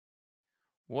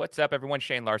What's up, everyone?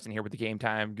 Shane Larson here with the Game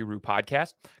Time Guru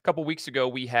podcast. A couple weeks ago,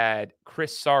 we had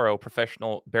Chris Sorrow,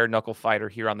 professional bare knuckle fighter,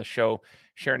 here on the show,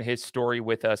 sharing his story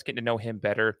with us, getting to know him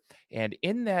better. And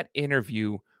in that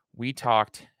interview, we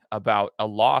talked about a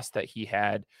loss that he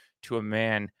had to a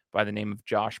man by the name of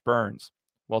Josh Burns.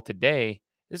 Well, today,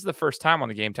 this is the first time on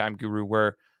the Game Time Guru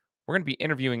where we're going to be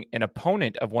interviewing an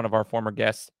opponent of one of our former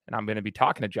guests, and I'm going to be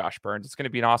talking to Josh Burns. It's going to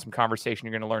be an awesome conversation.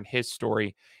 You're going to learn his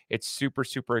story. It's super,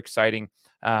 super exciting.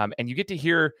 And you get to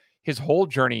hear his whole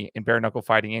journey in bare knuckle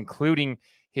fighting, including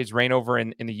his reign over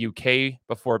in the UK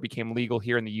before it became legal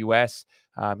here in the US.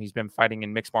 He's been fighting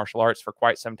in mixed martial arts for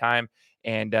quite some time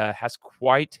and has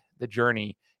quite the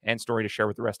journey and story to share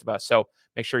with the rest of us. So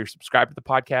make sure you're subscribed to the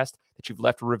podcast, that you've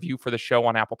left a review for the show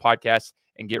on Apple Podcasts,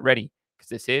 and get ready because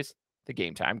this is the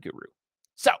Game Time Guru.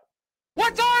 So,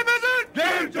 what time is it?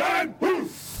 Game time!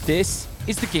 This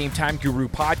is the Game Time Guru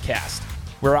podcast,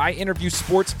 where I interview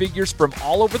sports figures from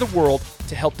all over the world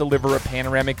to help deliver a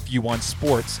panoramic view on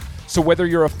sports. So whether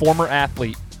you're a former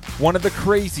athlete, one of the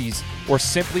crazies, or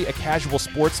simply a casual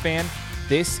sports fan,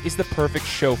 this is the perfect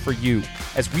show for you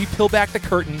as we peel back the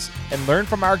curtains and learn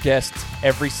from our guests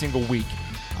every single week.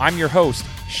 I'm your host,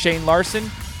 Shane Larson,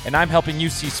 and I'm helping you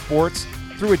see sports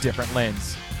through a different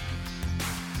lens.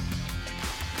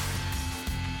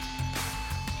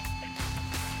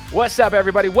 What's up,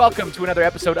 everybody? Welcome to another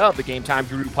episode of the Game Time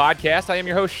Guru podcast. I am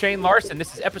your host, Shane Larson.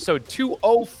 This is episode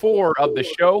 204 of the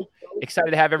show.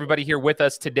 Excited to have everybody here with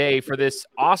us today for this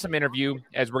awesome interview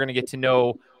as we're going to get to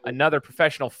know another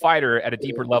professional fighter at a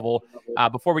deeper level.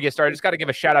 Before we get started, I just got to give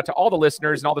a shout out to all the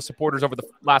listeners and all the supporters over the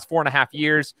last 4.5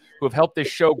 years who have helped this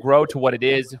show grow to what it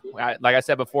is. Like I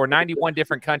said before, 91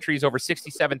 different countries, over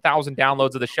 67,000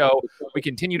 downloads of the show. We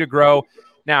continue to grow.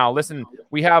 Now, listen,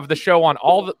 we have the show on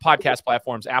all the podcast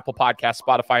platforms, Apple Podcasts,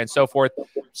 Spotify, and so forth,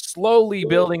 slowly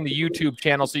building the YouTube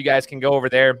channel so you guys can go over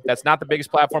there. That's not the biggest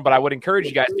platform, but I would encourage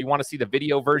you guys, if you want to see the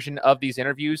video version of these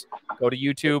interviews, go to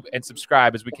YouTube and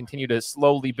subscribe as we continue to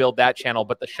slowly build that channel.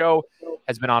 But the show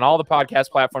has been on all the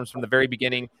podcast platforms from the very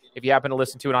beginning. If you happen to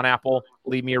listen to it on Apple,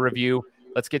 leave me a review.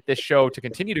 Let's get this show to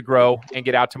continue to grow and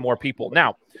get out to more people.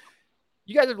 Now,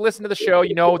 you guys have listened to the show.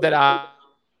 You know that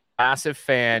massive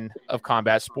fan of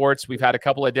combat sports. We've had a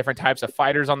couple of different types of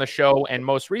fighters on the show, and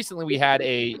most recently we had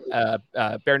a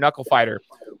bare knuckle fighter.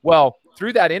 Well,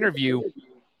 through that interview,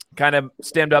 kind of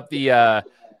stemmed up the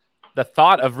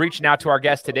thought of reaching out to our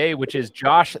guest today, which is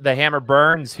Josh the Hammer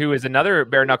Burns, who is another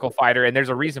bare knuckle fighter, and there's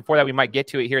a reason for that. We might get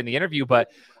to it here in the interview,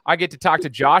 but I get to talk to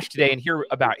Josh today and hear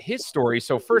about his story.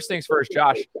 So first things first,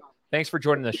 Josh, thanks for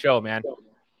joining the show, man.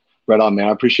 Right on, man.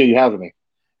 I appreciate you having me.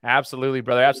 Absolutely,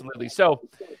 brother. Absolutely. So,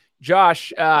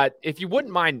 Josh, if you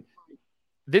wouldn't mind,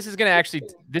 this is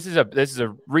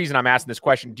a reason I'm asking this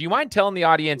question. Do you mind telling the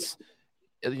audience,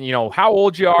 how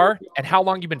old you are and how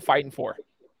long you've been fighting for?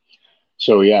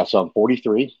 So I'm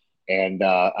 43, and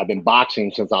I've been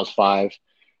boxing since I was 5,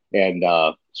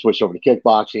 and switched over to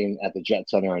kickboxing at the Jet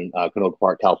Center in Canoga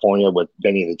Park, California, with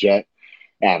Benny the Jet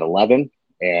at 11,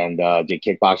 and did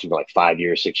kickboxing for like 5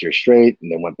 years, 6 years straight,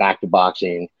 and then went back to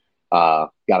boxing.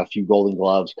 Got a few golden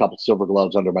gloves, a couple silver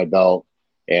gloves under my belt,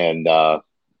 and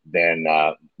then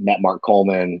met Mark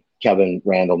Coleman, Kevin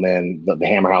Randleman, the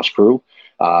Hammer House crew,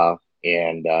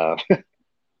 and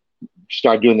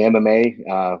started doing the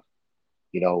MMA.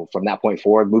 From that point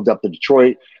forward, moved up to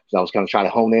Detroit. So I was kind of trying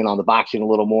to hone in on the boxing a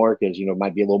little more because, it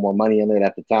might be a little more money in it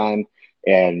at the time.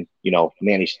 And,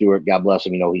 Manny Stewart, God bless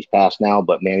him, he's passed now,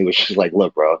 but Manny was just like,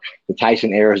 look, bro, the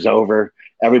Tyson era is over.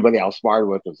 Everybody I was sparred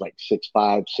with was like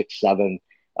 6'5", 6'7".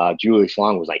 Julius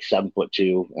Long was like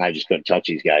 7'2", and I just couldn't touch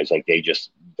these guys. Like the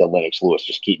Lennox Lewis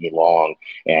just keep me long,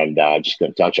 and just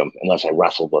couldn't touch them unless I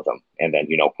wrestled with them. And then,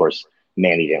 of course,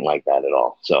 Manny didn't like that at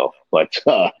all. So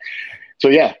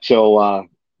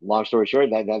long story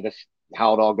short, that's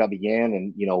how it all got began.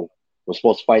 And, was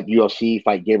supposed to fight the UFC,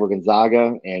 fight Gabriel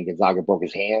Gonzaga, and Gonzaga broke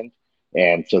his hand.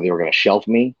 And so they were going to shelf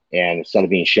me. And instead of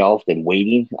being shelved and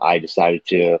waiting, I decided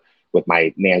to, with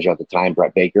my manager at the time,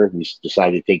 Brett Baker, we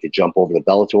decided to take the jump over to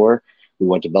Bellator. We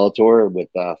went to Bellator with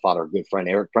fought our good friend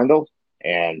Eric Prendel,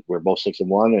 and we're both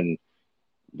 6-1, and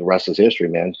the rest is history,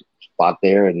 man. Fought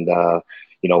there, and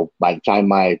by the time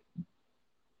my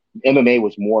MMA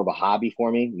was more of a hobby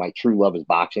for me, my true love is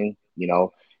boxing,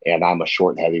 and I'm a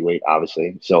short heavyweight,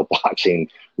 obviously, so boxing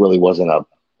really wasn't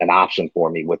an option for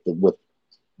me with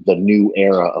the new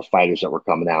era of fighters that were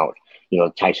coming out.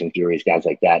 Tyson Fury's, guys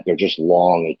like that, they're just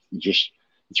long. It's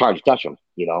hard to touch them,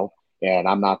 and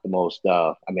I'm not the most,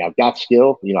 I've got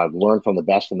skill, I've learned from the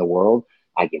best in the world.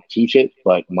 I can teach it,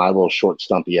 but my little short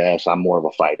stumpy ass, I'm more of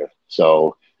a fighter.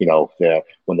 So,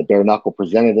 when the bare knuckle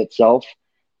presented itself,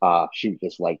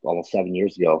 this like almost 7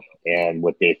 years ago, and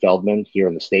with Dave Feldman here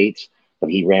in the States. But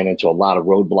he ran into a lot of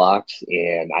roadblocks,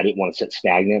 and I didn't want to sit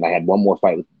stagnant. I had one more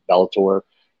fight with Bellator,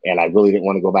 and I really didn't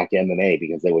want to go back to MMA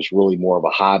because it was really more of a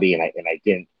hobby, and I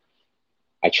didn't.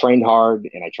 I trained hard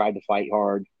and I tried to fight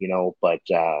hard, but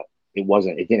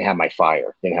it didn't have my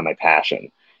fire, didn't have my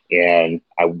passion. And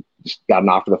I just got an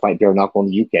offer to fight bare knuckle in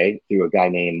the UK through a guy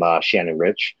named Shannon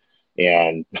Rich.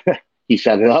 And he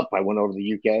set it up. I went over to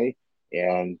the UK,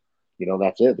 and,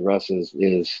 that's it. The rest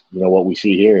is what we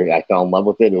see here. I fell in love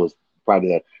with it. It was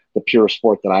probably the pure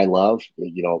sport that I love.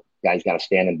 Guys got to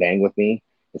stand and bang with me.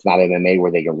 It's not MMA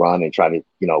where they can run and try to,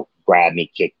 grab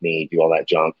me, kick me, do all that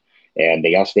junk. And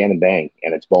they got to stand and bang,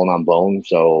 and it's bone on bone.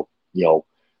 So,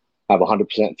 I have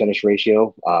 100% finish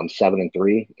ratio,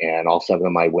 7-3, and all 7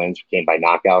 of my wins came by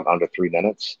knockout under 3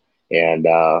 minutes. And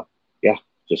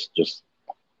just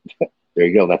there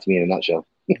you go. That's me in a nutshell.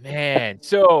 Man,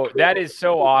 so that is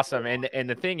so awesome. And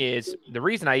the thing is, the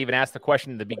reason I even asked the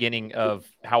question in the beginning of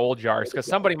how old you are is because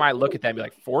somebody might look at that and be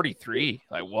like, 43.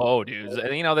 Like, whoa, dude.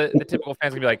 And, the typical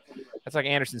fans can be like, that's like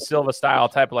Anderson Silva style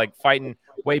type of like fighting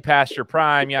way past your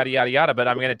prime, yada, yada, yada. But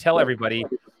I'm going to tell everybody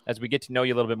as we get to know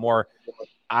you a little bit more,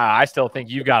 I still think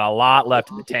you've got a lot left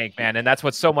in the tank, man. And that's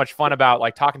what's so much fun about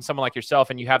like talking to someone like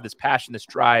yourself, and you have this passion, this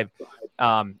drive.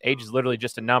 Age is literally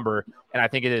just a number. And I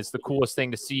think it is the coolest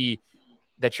thing to see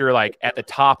that you're like at the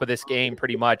top of this game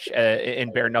pretty much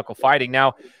in bare knuckle fighting.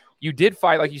 Now, you did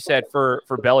fight, like you said, for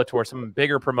Bellator, some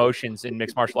bigger promotions in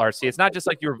mixed martial arts. See, it's not just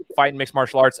like you're fighting mixed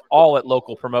martial arts all at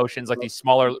local promotions, like these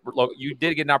smaller. You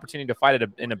did get an opportunity to fight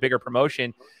in a bigger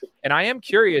promotion. And I am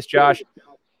curious, Josh,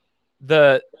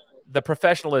 the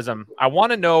professionalism. I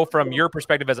want to know from your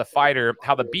perspective as a fighter,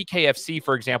 how the BKFC,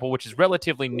 for example, which is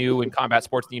relatively new in combat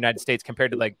sports in the United States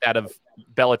compared to like that of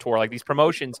Bellator, like these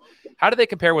promotions, how do they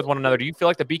compare with one another? Do you feel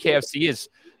like the BKFC is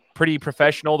pretty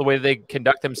professional, the way they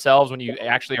conduct themselves when you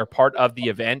actually are part of the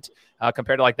event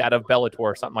compared to like that of Bellator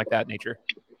or something like that nature?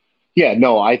 Yeah,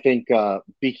 no, I think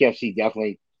BKFC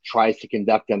definitely tries to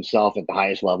conduct themselves at the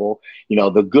highest level.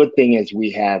 The good thing is we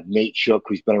have Nate Shook,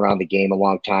 who's been around the game a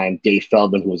long time, Dave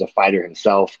Feldman, who was a fighter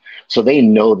himself. So they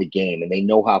know the game and they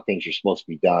know how things are supposed to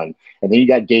be done. And then you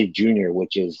got Dave Jr.,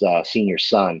 which is Senior's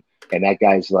son. And that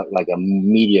guy's like a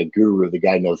media guru. The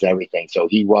guy knows everything. So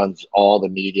he runs all the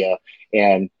media.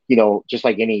 And, just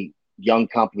like any young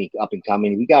company up and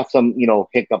coming, we got some,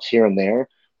 hiccups here and there.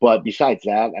 But besides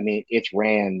that, I mean,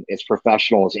 it's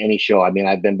professional as any show. I mean,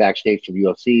 I've been backstage for the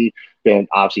UFC, been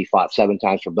obviously fought 7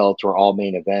 times for Bellator, all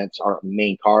main events, our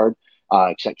main card,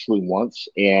 except excluding once.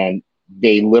 And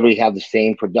they literally have the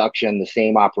same production, the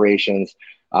same operations.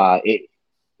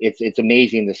 It's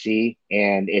amazing to see,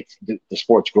 and the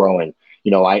sport's growing.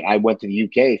 I went to the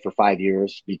UK for 5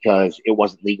 years because it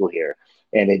wasn't legal here.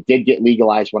 And it did get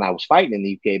legalized when I was fighting in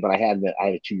the UK, but I had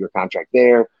a 2-year contract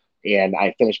there. And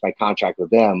I finished my contract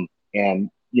with them. And,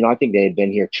 I think they had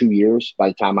been here 2 years by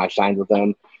the time I signed with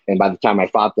them. And by the time I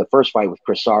fought the first fight with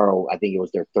Chris Sarro, I think it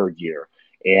was their 3rd year.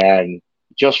 And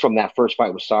just from that first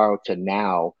fight with Sarro to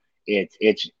now,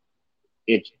 it's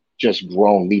just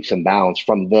grown leaps and bounds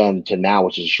from then to now,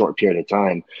 which is a short period of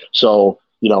time. So,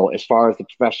 as far as the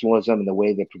professionalism and the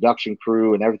way the production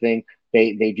crew and everything,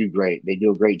 they do great. They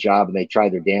do a great job, and they try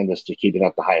their damnedest to keep it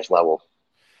at the highest level.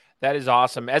 That is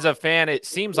awesome. As a fan, it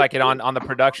seems like it on the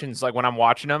productions, like when I'm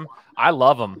watching them, I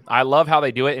love them. I love how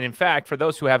they do it. And in fact, for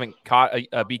those who haven't caught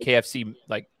a BKFC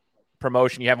like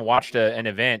promotion, you haven't watched an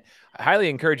event, I highly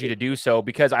encourage you to do so,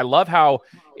 because I love how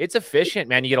it's efficient,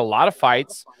 man. You get a lot of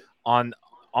fights on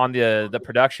the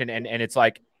production, and it's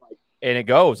like, and it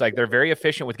goes like they're very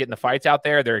efficient with getting the fights out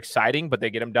there. They're exciting, but they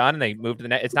get them done and they move to the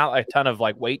net. It's not like a ton of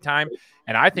like wait time.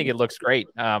 And I think it looks great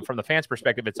from the fans'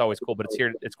 perspective. It's always cool, but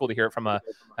it's cool to hear it from an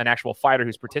actual fighter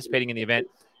who's participating in the event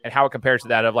and how it compares to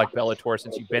that of like Bellator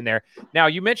since you've been there. Now,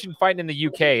 you mentioned fighting in the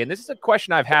UK, and this is a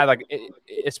question I've had, like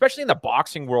especially in the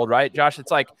boxing world, right, Josh?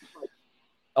 It's like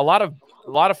a lot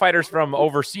of fighters from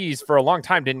overseas for a long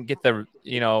time didn't get the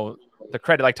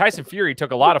credit. Like Tyson Fury took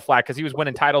a lot of flack because he was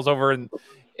winning titles over on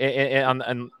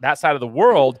that side of the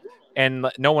world, and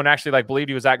no one actually like believed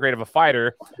he was that great of a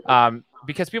fighter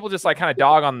because people just like kind of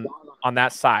dog on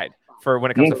that side for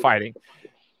when it comes to fighting.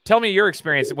 Tell me your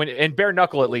experience when in bare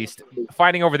knuckle, at least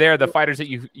fighting over there, the fighters that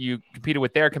you competed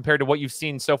with there compared to what you've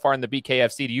seen so far in the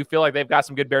BKFC. Do you feel like they've got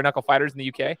some good bare knuckle fighters in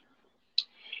the UK?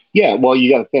 Yeah, well,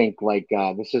 you got to think like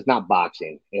this is not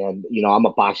boxing, and I'm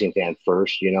a boxing fan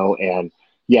first, and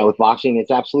yeah, with boxing,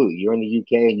 it's absolutely. You're in the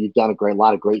UK and you've done a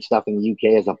lot of great stuff in the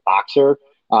UK as a boxer.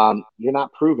 You're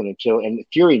not proven until, and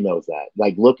Fury knows that.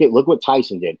 Like, look what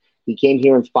Tyson did. He came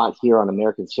here and fought here on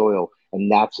American soil,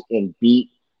 and beat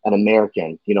an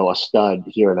American, a stud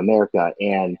here in America.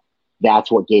 And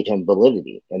that's what gave him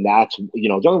validity. And that's,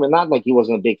 not like he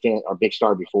wasn't a big fan or big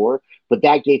star before, but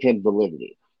that gave him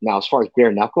validity. Now, as far as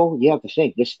bare knuckle, you have to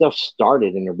think this stuff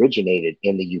started and originated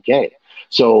in the UK.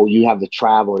 So you have the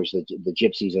travelers, the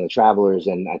gypsies and the travelers,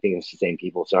 and I think it's the same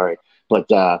people, sorry. But,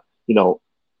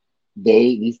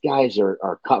 these guys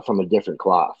are cut from a different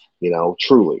cloth,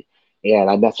 truly. And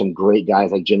I met some great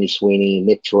guys like Jimmy Sweeney,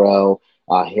 Nick Terrell,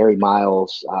 Harry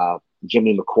Miles,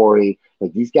 Jimmy McCory.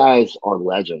 Like these guys are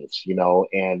legends,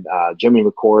 and Jimmy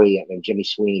McCory and Jimmy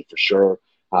Sweeney for sure.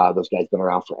 Those guys been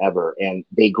around forever, and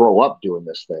they grow up doing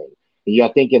this thing. And you got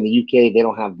to think in the UK, they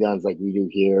don't have guns like we do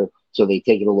here, so they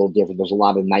take it a little different. There's a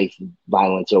lot of knife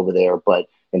violence over there,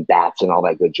 and bats and all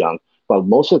that good junk. But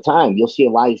most of the time, you'll see a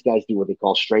lot of these guys do what they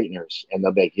call straighteners, and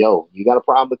they'll be like, "Yo, you got a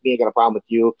problem with me? I got a problem with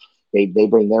you." They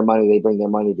bring their money. They bring their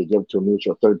money. They give it to a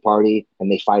mutual third party,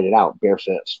 and they fight it out bare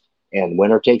fist. And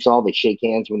winner takes all. They shake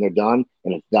hands when they're done,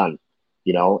 and it's done.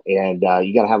 And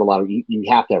you got to have a lot of. You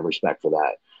have to have respect for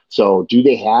that. So, do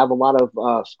they have a lot of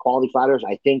quality fighters?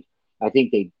 I think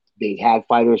they had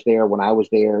fighters there when I was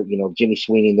there. Jimmy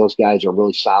Sweeney and those guys are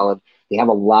really solid. They have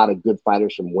a lot of good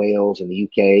fighters from Wales and the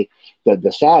UK.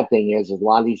 The sad thing is a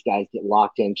lot of these guys get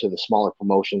locked into the smaller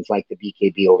promotions like the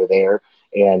BKB over there,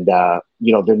 and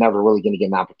they're never really going to get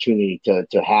an opportunity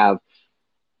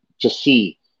to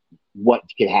see what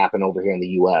could happen over here in the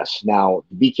US. Now,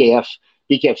 the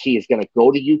BKFC is going to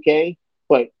go to UK,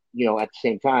 but at the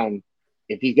same time,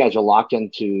 if these guys are locked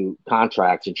into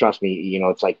contracts, and trust me,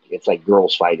 it's like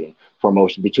girls fighting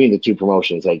promotion between the two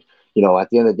promotions. Like, at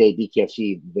the end of the day,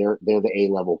 BKFC, they're the A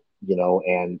level,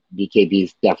 and BKB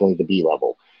is definitely the B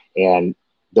level. And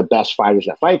the best fighters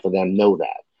that fight for them know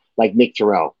that. Like Mick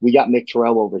Terrell. We got Mick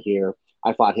Terrell over here.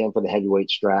 I fought him for the heavyweight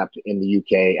strap in the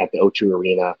UK at the O2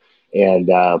 Arena. And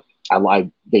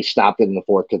they stopped it in the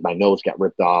fourth because my nose got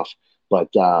ripped off. But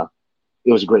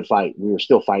it was a great fight. We were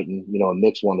still fighting, and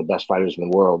Mick's one of the best fighters in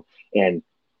the world. And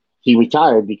he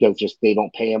retired because they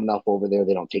don't pay him enough over there.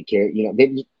 They don't take care.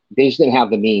 They just didn't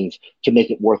have the means to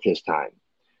make it worth his time.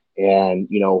 And,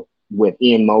 with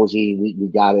Ian Mosey, we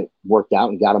got it worked out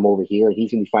and got him over here.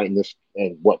 He's going to be fighting this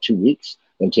in 2 weeks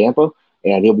in Tampa.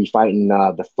 And he'll be fighting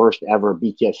the first ever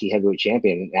BKFC heavyweight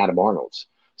champion, Adam Arnold's.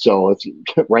 So it's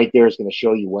right there is going to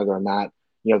show you whether or not,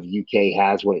 the UK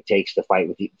has what it takes to fight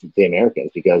with the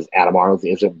Americans, because Adam Arnold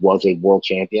was a world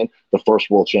champion, the first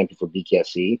world champion for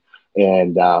BKFC.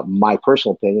 And my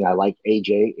personal opinion, I like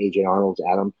AJ Arnold's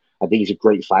Adam. I think he's a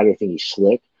great fighter. I think he's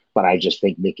slick, but I just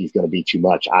think Mickey's going to be too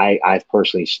much. I've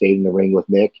personally stayed in the ring with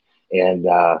Mick, and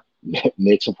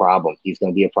Mick's a problem. He's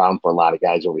going to be a problem for a lot of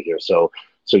guys over here. So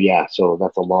that's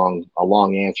a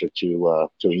long answer to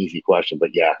an easy question,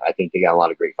 but yeah, I think they got a lot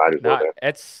of great fighters over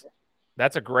there.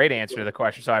 That's a great answer to the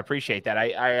question. So I appreciate that.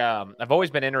 I've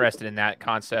always been interested in that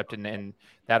concept and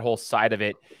that whole side of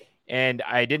it. And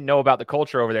I didn't know about the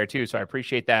culture over there too. So I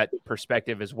appreciate that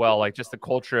perspective as well. Like just the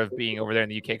culture of being over there in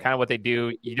the UK, kind of what they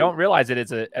do. You don't realize it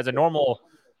as a normal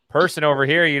person over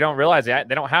here. You don't realize that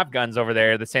they don't have guns over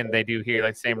there the same they do here,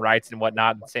 like the same rights and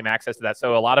whatnot, the same access to that.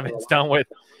 So a lot of it's done with,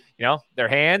 their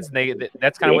hands, and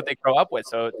that's kind of what they grow up with.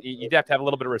 So you'd have to have a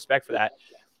little bit of respect for that.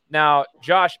 Now,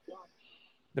 Josh,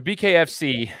 the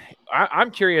BKFC, I'm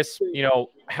curious,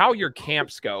 how your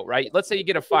camps go, right? Let's say you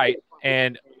get a fight,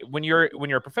 and when you're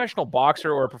a professional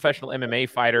boxer or a professional MMA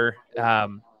fighter,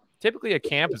 typically a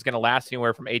camp is going to last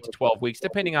anywhere from 8 to 12 weeks,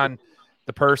 depending on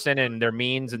the person and their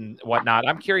means and whatnot.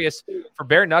 I'm curious, for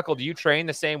bare knuckle, do you train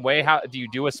the same way? How do you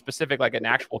do a specific, like an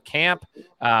actual camp?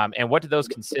 And what do those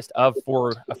consist of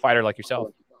for a fighter like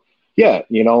yourself? Yeah,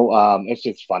 it's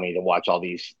just funny to watch all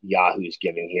these yahoos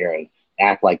get in here and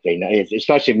act like they know,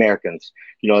 especially Americans.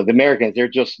 The Americans, they're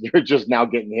just now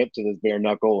getting hip to this bare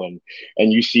knuckle,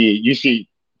 and you see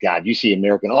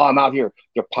American. Oh, I'm out here.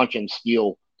 They're punching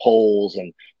steel poles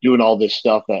and doing all this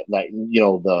stuff that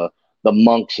the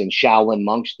monks and Shaolin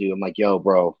monks do. I'm like, yo,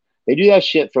 bro, they do that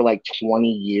shit for like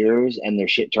 20 years, and their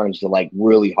shit turns to like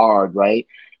really hard, right?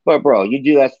 But bro, you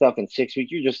do that stuff in 6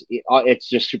 weeks, it's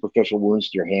just superficial wounds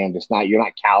to your hand. You're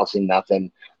not callousing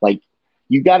nothing. Like,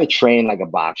 you got to train like a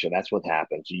boxer. That's what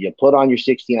happens. You put on your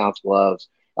 16-ounce gloves.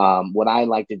 What I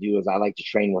like to do is I like to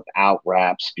train without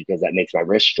wraps, because that makes my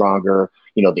wrist stronger.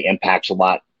 The impact's a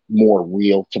lot more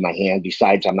real to my hand.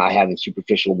 Besides, I'm not having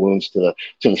superficial wounds to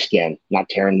the skin, not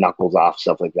tearing knuckles off,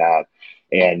 stuff like that.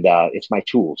 And it's my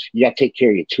tools. You got to take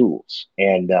care of your tools.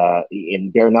 And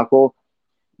in bare knuckle,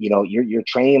 you're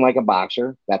training like a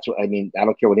boxer. That's what I mean. I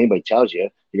don't care what anybody tells you.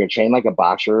 You're going to train like a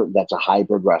boxer that's a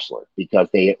hybrid wrestler, because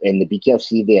in the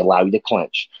BKFC, they allow you to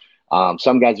clinch.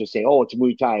 Some guys will say, oh, it's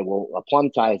Muay Thai. Well, a plum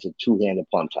tie is a two-handed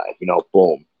plum tie.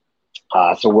 Boom.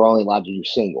 So we're only allowed to do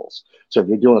singles. So if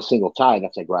you're doing a single tie,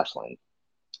 that's like wrestling.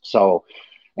 So,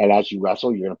 and as you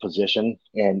wrestle, you're in a position,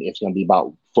 and it's going to be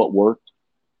about footwork,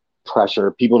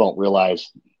 pressure. People don't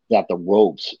realize that the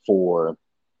ropes for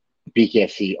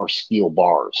BKFC are steel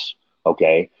bars.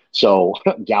 Okay. So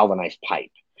galvanized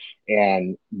pipe.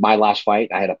 And my last fight,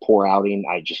 I had a poor outing.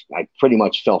 I pretty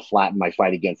much fell flat in my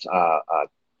fight against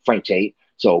Frank Tate.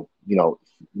 So,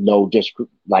 no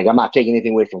like I'm not taking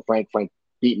anything away from Frank. Frank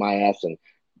beat my ass, and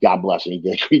God bless him.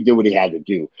 He did what he had to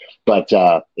do. But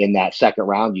in that second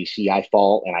round, you see I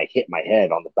fall and I hit my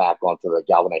head on the back onto the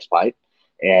galvanized pipe.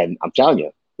 And I'm telling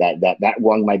you, that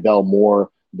rung my bell more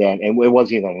than, and it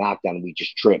wasn't even a knockdown. We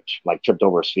just tripped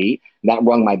over his feet. And that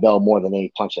rung my bell more than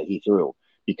any punch that he threw,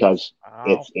 because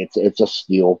it's a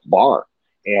steel bar.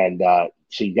 And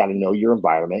so you got to know your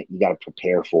environment. You got to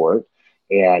prepare for it.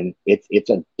 And it's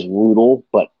a brutal,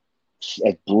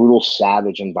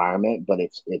 savage environment, but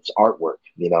it's artwork,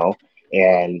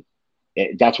 and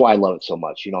that's why I love it so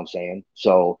much. You know what I'm saying?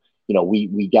 So,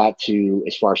 we got to,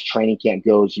 as far as training camp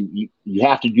goes, you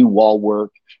have to do wall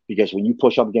work, because when you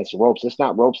push up against the ropes, it's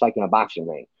not ropes like in a boxing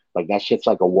ring. Like, that shit's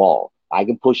like a wall. I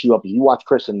can push you up. You watch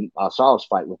Chris and Saros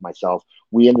fight with myself.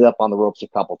 We ended up on the ropes a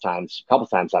couple times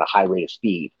at a high rate of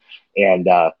speed. And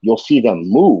you'll see them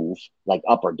move like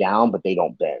up or down, but they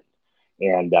don't bend.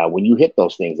 And when you hit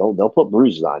those things, they'll put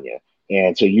bruises on you.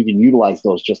 And so you can utilize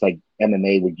those just like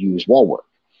MMA would use wall work.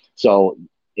 So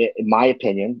in my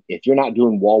opinion, if you're not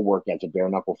doing wall work as a bare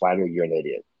knuckle fighter, you're an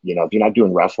idiot. If you're not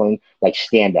doing wrestling, like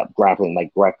stand up, grappling,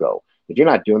 like Greco, if you're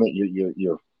not doing it,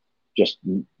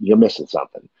 you're missing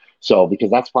something. So, because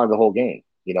that's part of the whole game,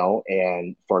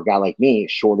 and for a guy like me,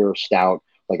 shorter, stout,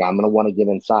 like, I'm going to want to get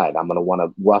inside. I'm going to want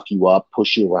to rough you up,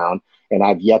 push you around. And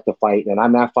I've yet to fight. And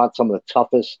I've fought some of the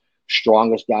toughest,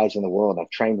 strongest guys in the world. I've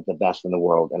trained with the best in the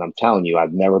world. And I'm telling you,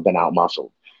 I've never been out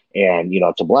muscled. And,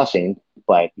 it's a blessing,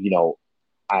 but,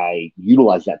 I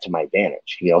utilize that to my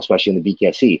advantage, especially in the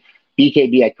BKFC.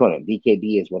 BKB, I couldn't.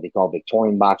 BKB is what they call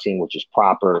Victorian boxing, which is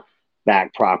proper,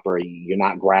 back proper. You're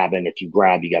not grabbing. If you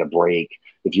grab, you got to break.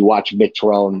 If you watch Mick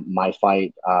Terrell in my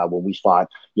fight, when we fought,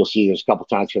 you'll see there's a couple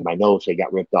times where my nose, they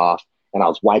got ripped off, and I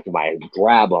was wiping I'd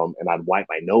grab them, and I'd wipe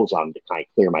my nose on him to kind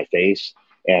of clear my face.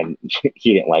 And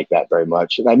he didn't like that very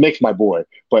much. And I Mick's my boy,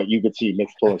 but you could see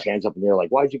Mick's pulling his hands up in the air, like,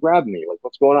 why'd you grab me? Like,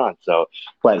 what's going on? So,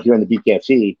 but here in the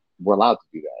BKFC, we're allowed to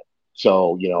do that.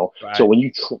 So, right. So when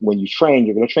you train,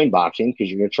 you're going to train boxing because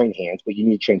you're going to train hands, but you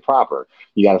need to train proper.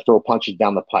 You got to throw punches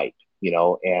down the pipe,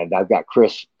 and I've got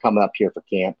Chris coming up here for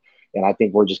camp. And I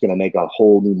think we're just going to make a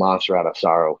whole new monster out of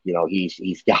Saro.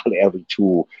 He's got every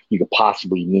tool you could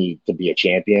possibly need to be a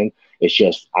champion. It's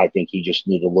just, I think he just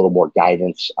needs a little more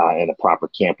guidance and a proper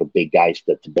camp with big guys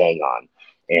to bang on.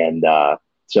 And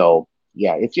so,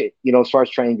 yeah, it's, as far as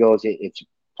training goes, it's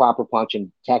proper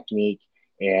punching technique.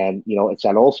 And, it's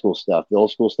that old school stuff, the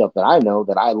old school stuff that I know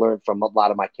that I learned from a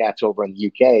lot of my cats over in the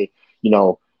UK,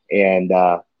 and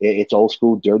it's old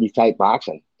school, dirty type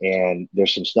boxing. And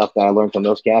there's some stuff that I learned from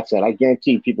those cats that I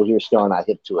guarantee people here still are not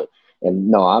hip to it.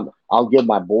 And no, I'll give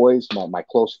my boys, my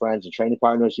close friends and training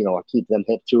partners, I'll keep them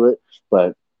hip to it.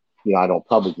 But, I don't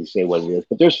publicly say what it is.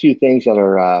 But there's a few things that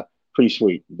are pretty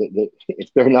sweet.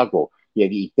 It's bare knuckle. Yeah,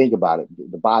 you think about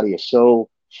it. The body is so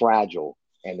fragile,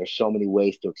 and there's so many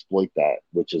ways to exploit that,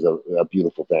 which is a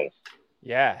beautiful thing.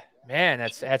 Yeah. Man,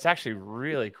 that's actually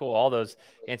really cool. All those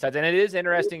insights. And it is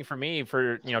interesting for me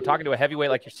for, talking to a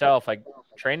heavyweight like yourself, like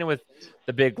training with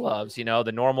the big gloves,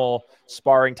 the normal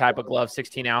sparring type of gloves,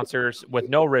 16 ounces with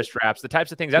no wrist wraps, the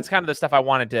types of things. That's kind of the stuff I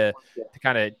wanted to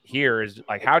kind of hear is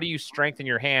like, how do you strengthen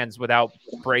your hands without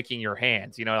breaking your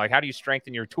hands? Like how do you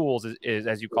strengthen your tools is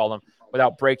as you call them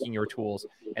without breaking your tools?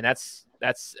 And that's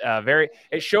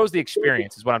it shows the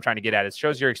experience is what I'm trying to get at. It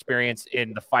shows your experience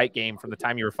in the fight game from the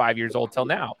time you were 5 years old till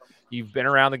now. You've been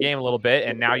around the game a little bit,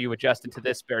 and now you adjusted to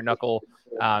this bare knuckle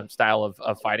style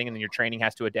of fighting, and then your training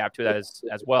has to adapt to that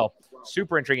as well.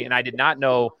 Super intriguing. And I did not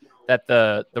know that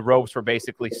the ropes were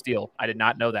basically steel. I did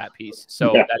not know that piece.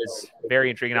 So That is very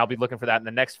intriguing. I'll be looking for that in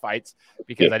the next fights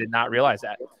because I did not realize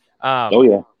that.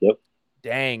 Yep.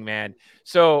 Dang, man.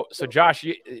 So Josh,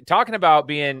 talking about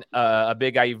being a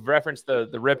big guy, you've referenced the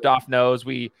ripped off nose.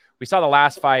 We saw the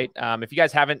last fight. If you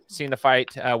guys haven't seen the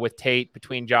fight with Tate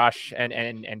between Josh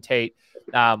and Tate,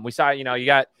 we saw, you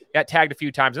got tagged a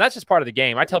few times, and that's just part of the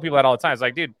game. I tell people that all the time. It's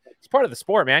like, dude, it's part of the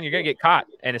sport, man. You're going to get caught.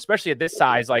 And especially at this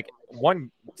size,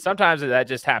 sometimes that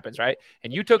just happens, right?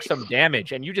 And you took some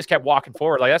damage and you just kept walking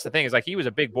forward. Like, that's the thing is like, he was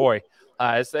a big boy.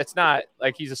 It's not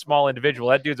like he's a small individual.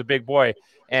 That dude's a big boy.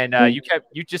 And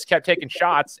you just kept taking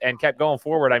shots and kept going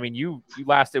forward. I mean, you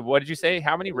lasted, what did you say?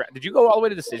 How many did you go all the way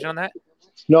to decision on that?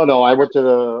 No. I went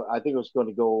to I think it was going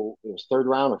to go. It was third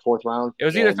round or fourth round, It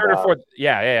was either and third or fourth.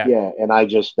 Yeah. yeah, and I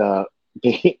just I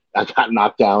got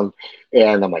knocked down,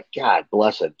 and I'm like, God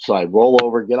bless it. So I roll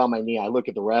over, get on my knee. I look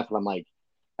at the ref, and I'm like,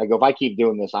 I go, if I keep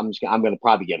doing this, I'm going to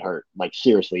probably get hurt, like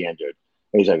seriously injured.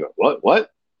 And he's like,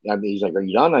 what? I mean, he's like, are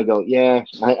you done? I go, yeah.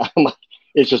 I'm like,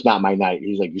 it's just not my night.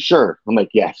 He's like, you sure? I'm like,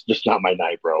 yes, it's just not my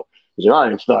night, bro. He's like, all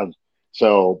right, it's done.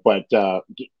 So, but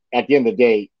at the end of the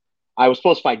day, I was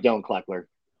supposed to fight Dylan Kleckler,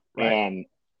 Right. and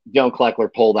Dylan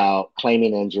Kleckler pulled out,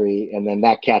 claiming injury, and then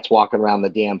that cat's walking around the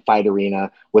damn fight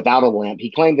arena without a limp.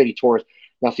 He claimed that he tore his.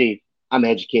 Now, see, I'm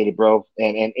educated, bro,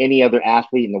 and any other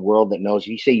athlete in the world that knows,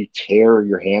 you say you tear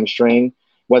your hamstring,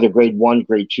 whether grade 1,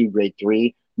 grade 2, grade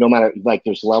 3, no matter, like,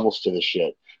 there's levels to this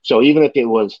shit. So even if it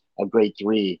was a grade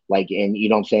 3, like, and you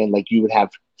know what I'm saying, like, you would have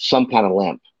some kind of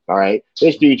limp. All right,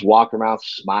 this dude's walking around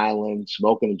smiling,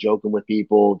 smoking and joking with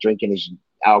people, drinking his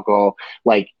alcohol,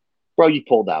 like, bro, you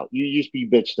pulled out. You used to be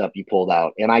bitched up. You pulled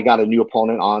out. And I got a new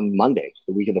opponent on Monday,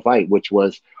 the week of the fight, which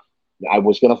was I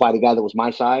was going to fight a guy that was my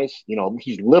size. You know,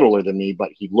 he's littler than me, but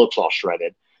he looks all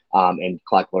shredded. And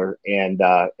Kleckler, and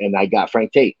I got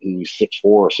Frank Tate, who's 6'4"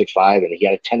 or 6'5", and he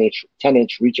had a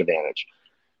 10-inch reach advantage.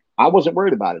 I wasn't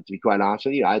worried about it, to be quite honest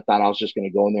with you. I thought I was just going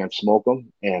to go in there and smoke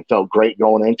him, and felt great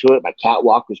going into it. My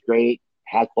catwalk was great.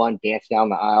 Had fun, danced down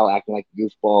the aisle, acting like a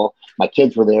goofball. My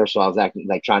kids were there, so I was acting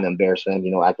like trying to embarrass them,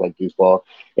 you know, act like goofball.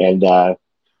 And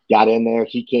got in there.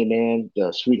 He came in,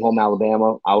 the Sweet Home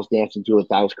Alabama. I was dancing to it.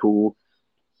 That was cool.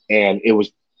 And it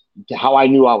was how I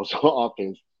knew I was off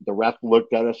is the ref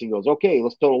looked at us and goes, okay,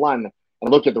 let's total line. I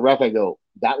looked at the ref and I go,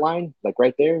 that line? Like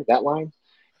right there, that line?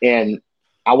 And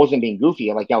I wasn't being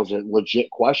goofy. Like that was a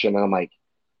legit question. And I'm like,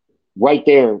 right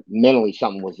there, mentally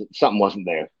something wasn't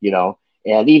there, you know.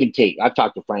 And even Tate, I've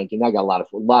talked to Frank, and I got a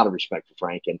lot of respect for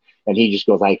Frank, and he just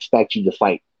goes, I expect you to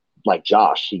fight like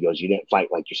Josh. He goes, you didn't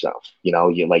fight like yourself, you know.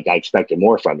 You like I expected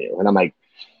more from you, and I'm like,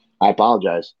 I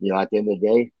apologize. You know, at the end of the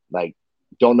day, like,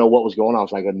 don't know what was going on. I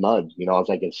was like in mud, you know. I was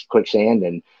like in quicksand,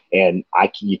 and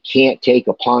you can't take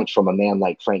a punch from a man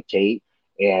like Frank Tate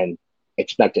and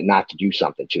expect it not to do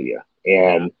something to you.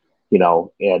 And you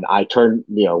know, and I turned,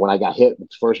 you know, when I got hit,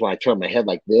 first when I turned my head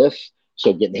like this,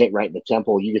 so getting hit right in the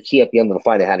temple, you could see at the end of the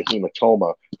fight I had a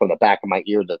hematoma from the back of my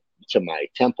ear to my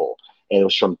temple, and it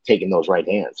was from taking those right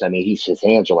hands. I mean, his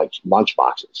hands are like lunch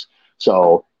boxes.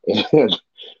 So, you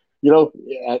know,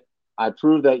 I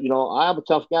proved that, you know, I'm a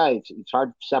tough guy. It's hard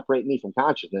to separate me from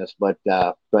consciousness, but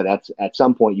at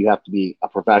some point you have to be a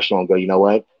professional and go, you know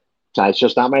what, tonight's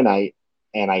just not my night,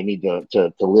 and I need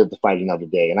to live to fight another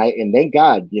day. And thank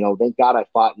God, you know, thank God I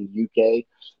fought in the UK,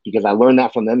 because I learned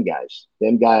that from them guys.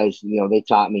 Them guys, you know, they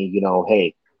taught me, you know,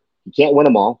 hey, you can't win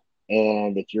them all,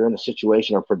 and if you're in a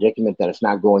situation or predicament that it's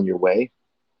not going your way,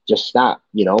 just stop.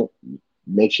 You know,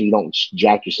 make sure you don't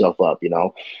jack yourself up, you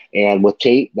know. And with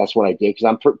Tate, that's what I did,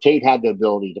 because Tate had the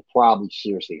ability to probably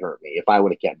seriously hurt me if I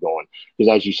would have kept going.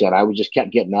 Because as you said, I would just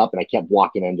kept getting up and I kept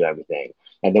walking into everything.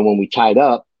 And then when we tied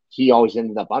up, he always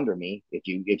ended up under me. If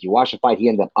you watch the fight, he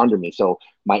ended up under me. So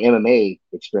my MMA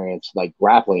experience, like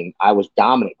grappling, I was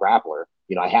dominant grappler.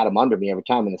 You know, I had him under me every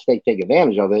time, and the state take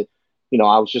advantage of it. You know,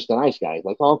 I was just a nice guy.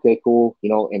 Like, oh, okay, cool. You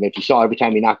know, and if you saw every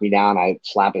time he knocked me down, I'd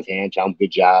slap his hand, tell him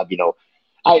good job. You know,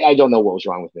 I don't know what was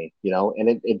wrong with me, you know,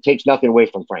 and it takes nothing away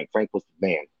from Frank. Frank was the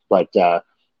man, but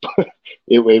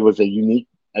it was a unique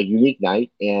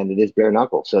night, and it is bare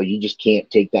knuckle. So you just can't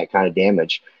take that kind of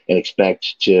damage and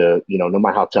expect to, you know, no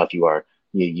matter how tough you are,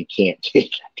 you can't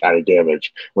take that kind of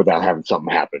damage without having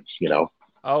something happen, you know.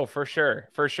 Oh, for sure,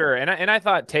 for sure. And I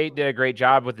thought Tate did a great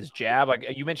job with his jab. Like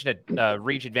you mentioned, a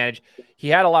reach advantage. He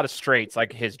had a lot of straights.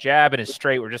 Like his jab and his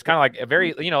straight were just kind of like a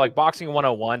very, you know, like boxing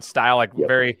 101 style. Like Yep.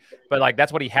 very, but like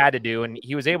that's what he had to do, and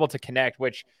he was able to connect.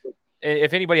 Which,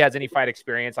 if anybody has any fight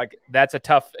experience, like that's a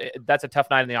tough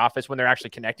night in the office when they're actually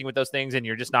connecting with those things, and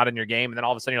you're just not in your game. And then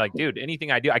all of a sudden you're like, dude,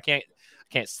 anything I do, I can't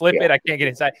slip it. I can't get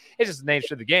inside. It's just the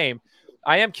nature of the game.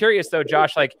 I am curious though,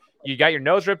 Josh, like, you got your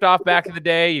nose ripped off back in the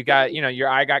day. You got, you know, your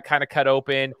eye got kind of cut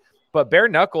open. But bare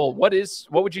knuckle, what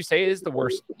would you say is the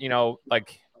worst, you know,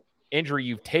 like injury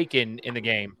you've taken in the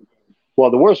game? Well,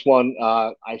 the worst one,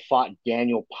 I fought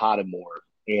Daniel Pottimore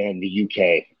in the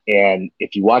UK. And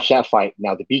if you watch that fight,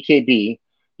 now the BKB,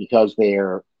 because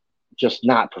they're just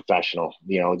not professional,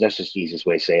 you know, that's just the easiest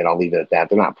way to say it. I'll leave it at that.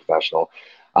 They're not professional.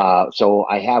 So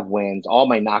I have wins. All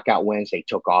my knockout wins, they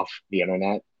took off the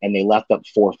internet, and they left up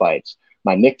 4 fights.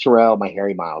 My Nick Terrell, my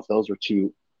Harry Miles, those were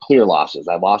 2 clear losses.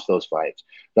 I lost those fights.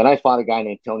 Then I fought a guy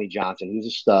named Tony Johnson, who's a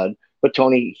stud, but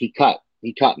Tony, he cut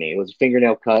me. It was a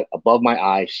fingernail cut above my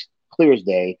eyes, clear as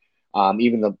day.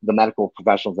 Even the medical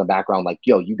professionals in the background, like,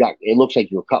 yo, it looks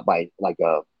like you were cut by like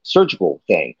a surgical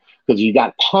thing because you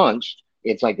got punched.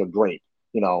 It's like a grape,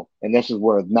 and this is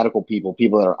where medical people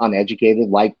that are uneducated,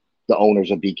 like the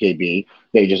owners of BKB,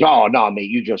 they just, oh no, mate,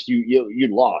 you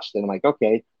lost. And I'm like,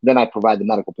 okay. Then I provide the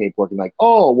medical paperwork and like,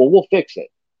 oh, well, we'll fix it.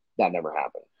 That never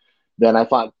happened. Then I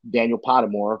fought Daniel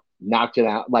Pottermore, knocked him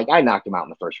out. Like I knocked him out in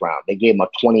the first round. They gave him a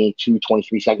 22,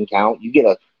 23-second count. You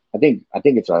get I think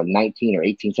it's a 19 or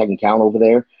 18-second count over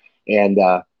there. And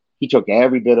he took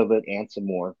every bit of it and some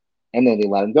more. And then they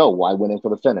let him go. Well, I went in for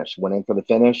the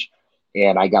finish.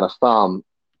 And I got a thumb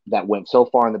that went so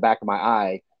far in the back of my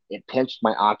eye, it pinched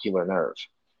my ocular nerve.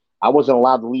 I wasn't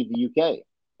allowed to leave the UK.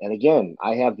 And again,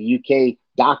 I have the UK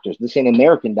doctors. This ain't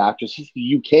American doctors. This is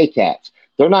the UK cats.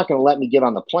 They're not going to let me get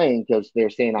on the plane because they're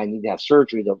saying I need to have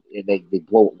surgery. They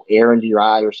blow air into your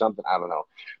eye or something. I don't know.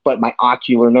 But my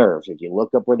ocular nerve, if you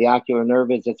look up where the ocular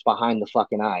nerve is, it's behind the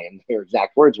fucking eye. And their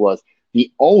exact words was, the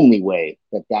only way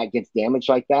that gets damaged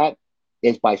like that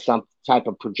is by some type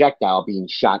of projectile being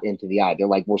shot into the eye. They're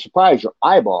like, we're surprised your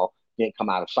eyeball didn't come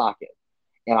out of socket.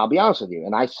 And I'll be honest with you.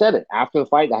 And I said it after the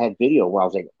fight. I had video where I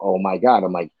was like, oh my God.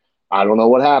 I'm like, I don't know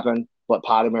what happened, but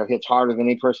Pottermore hits harder than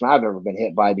any person I've ever been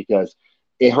hit by because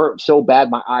it hurt so bad.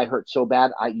 My eye hurt so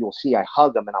bad. You'll see I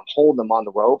hug him and I'm holding him on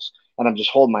the ropes and I'm just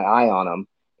holding my eye on him.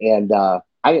 And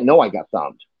I didn't know I got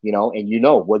thumbed,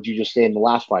 and what'd you just say in the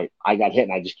last fight? I got hit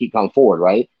and I just keep coming forward,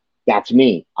 right? That's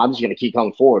me. I'm just going to keep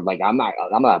coming forward. Like, I'm not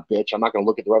a bitch. I'm not going to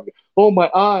look at the referee. Oh,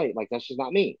 my eye. Like, that's just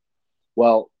not me.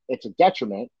 Well, it's a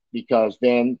detriment because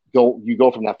then you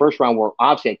go from that first round where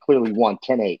obviously I clearly won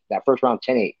 10-8. That first round,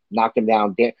 10-8, knocked him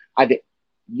down.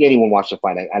 Anyone watch the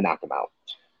fight, I knocked him out.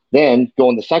 Then go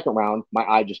in the second round, my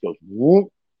eye just goes,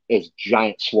 whoop, it's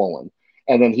giant swollen.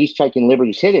 And then he's taking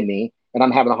liberties hitting me, and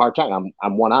I'm having a hard time.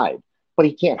 I'm one-eyed. But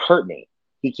he can't hurt me.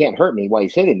 He can't hurt me while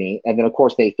he's hitting me. And then, of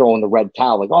course, they throw in the red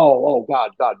towel like, oh,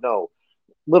 God, no.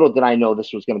 Little did I know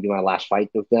this was going to be my last fight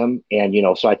with them. And,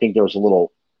 so I think there was a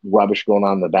little rubbish going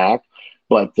on in the back.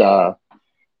 But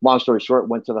long story short,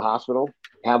 went to the hospital,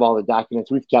 have all the documents.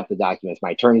 We've kept the documents.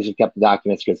 My attorneys have kept the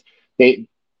documents because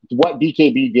what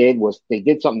BKB did was they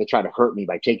did something to try to hurt me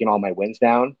by taking all my wins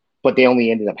down, but they only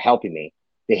ended up helping me.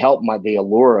 They helped the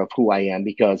allure of who I am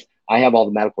because I have all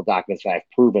the medical documents that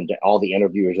I've proven to all the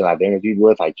interviewers that I've interviewed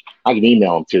with. I can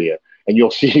email them to you, and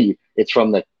you'll see it's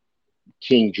from the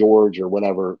King George or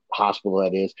whatever hospital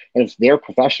that is, and it's their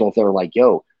professionals that are like,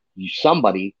 yo,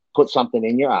 somebody put something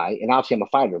in your eye, and obviously I'm a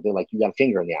fighter. They're like, you got a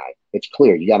finger in the eye. It's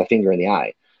clear. You got a finger in the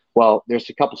eye. Well, there's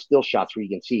a couple still shots where you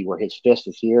can see where his fist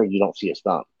is here and you don't see his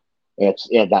thumb.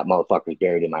 That motherfucker's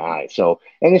buried in my eye. So,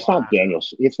 and it's not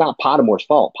Daniel's, it's not Pottermore's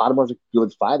fault. Pottermore's a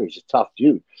good fighter. He's a tough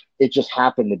dude. It just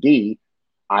happened to be,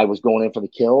 I was going in for the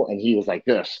kill and he was like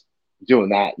this, doing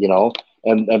that,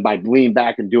 and by leaning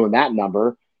back and doing that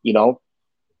number, you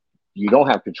don't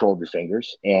have control of your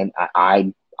fingers. And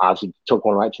I obviously took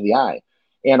one right to the eye.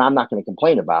 And I'm not going to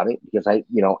complain about it because I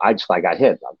got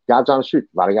hit. God's honest truth,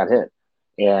 I got hit.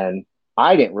 And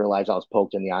I didn't realize I was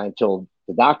poked in the eye until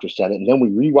the doctor said it. And then we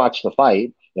rewatched the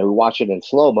fight and we watched it in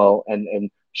slow-mo. And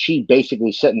she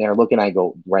basically sitting there looking, I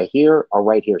go, right here or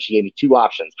right here. She gave me two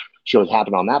options. She goes,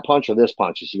 happened on that punch or this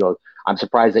punch. And she goes, I'm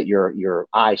surprised that your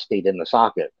eye stayed in the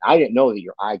socket. I didn't know that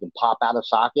your eye can pop out of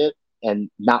socket and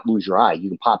not lose your eye. You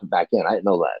can pop it back in. I didn't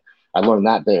know that. I learned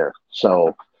that there.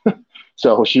 So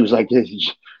she was like,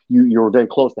 you were very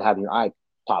close to having your eye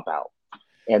pop out.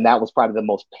 And that was probably the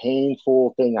most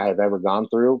painful thing I have ever gone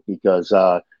through because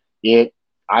I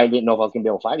didn't know if I was going to be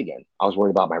able to fight again. I was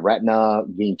worried about my retina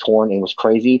being torn. It was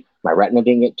crazy. My retina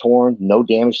didn't get torn, no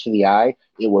damage to the eye.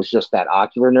 It was just that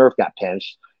ocular nerve got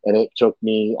pinched. And it took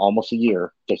me almost a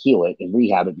year to heal it and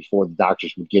rehab it before the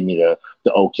doctors would give me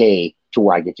the okay to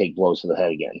where I could take blows to the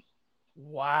head again.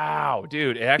 Wow,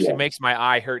 dude, it actually makes my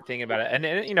eye hurt thinking about it.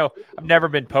 And I've never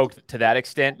been poked to that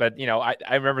extent, but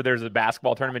I remember there's a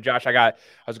basketball tournament, Josh. I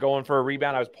was going for a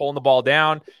rebound. I was pulling the ball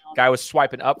down. Guy was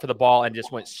swiping up for the ball and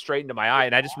just went straight into my eye.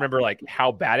 And I just remember like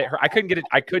how bad it hurt. I couldn't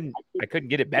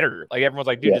get it better. Like everyone's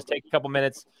like, dude, just take a couple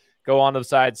minutes, go on to the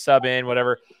side, sub in,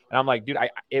 whatever. And I'm like, dude,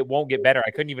 it won't get better.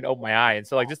 I couldn't even open my eye. And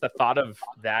so like just the thought of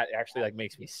that actually like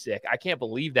makes me sick. I can't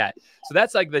believe that. So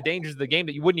that's like the dangers of the game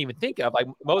that you wouldn't even think of. Like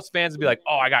most fans would be like,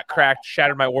 oh, I got cracked,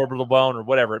 shattered my orbital bone or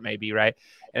whatever it may be, right?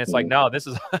 And it's like, no, this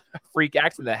is a freak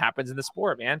accident that happens in the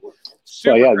sport, man.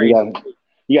 Super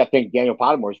you got to think Daniel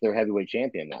Pottermore is their heavyweight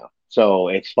champion now. So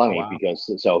it's funny because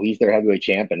he's their heavyweight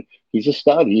champ and he's a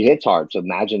stud. He hits hard. So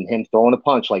imagine him throwing a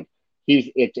punch like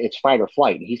it's fight or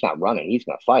flight and he's not running. He's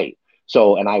going to fight.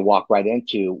 So, and I walk right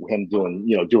into him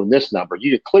doing this number.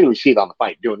 You could clearly see it on the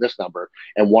fight, doing this number.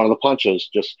 And one of the punches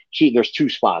there's two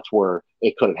spots where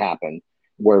it could have happened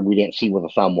where we didn't see where the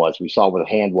thumb was. We saw where the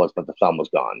hand was, but the thumb was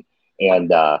gone.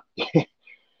 And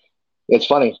it's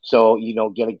funny. So,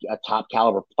 get a top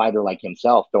caliber fighter like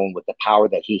himself throwing with the power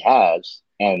that he has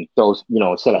and throws,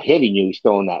 instead of hitting you, he's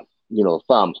throwing that,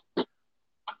 thumb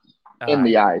in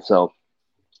the eye. So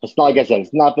it's not, like I said,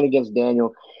 it's nothing against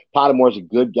Daniel. Potimore's a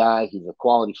good guy. He's a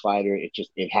quality fighter.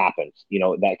 It happens.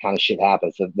 That kind of shit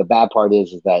happens. The bad part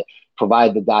is that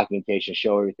provide the documentation,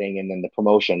 show everything, and then the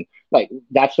promotion. Like,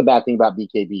 that's the bad thing about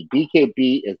BKB.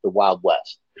 BKB is the Wild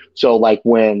West. So, like,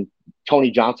 when Tony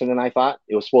Johnson and I fought,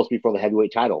 it was supposed to be for the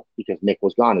heavyweight title because Nick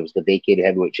was gone. It was the vacated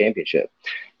heavyweight championship.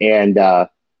 And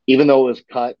even though it was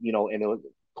cut, and it was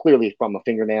clearly from a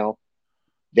fingernail,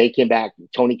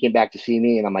 Tony came back to see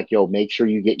me, and I'm like, yo, make sure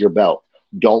you get your belt.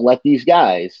 Don't let these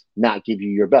guys not give you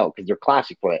your belt because they're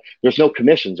classic for it. There's no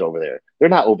commissions over there. They're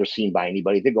not overseen by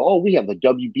anybody. They go, oh, we have the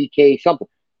WBK something.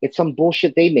 It's some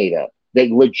bullshit they made up. They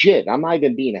legit, I'm not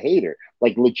even being a hater.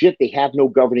 Like, legit, they have no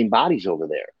governing bodies over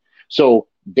there. So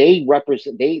they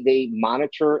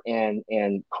monitor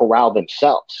and corral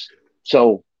themselves.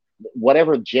 So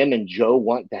whatever Jim and Joe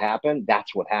want to happen,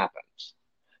 that's what happens.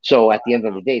 So at the end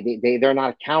of the day, they're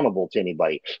not accountable to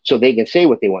anybody. So they can say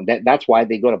what they want. That's why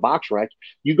they go to BoxRec.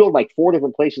 You go like 4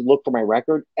 different places, look for my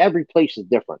record. Every place is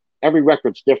different. Every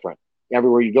record's different.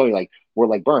 Everywhere you go, we're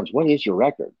like, Burns, what is your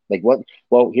record? Like, what?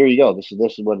 Well, here you go. This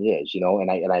is what it is, and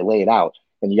I lay it out.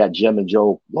 And you got Jim and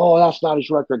Joe, oh, that's not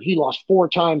his record. He lost 4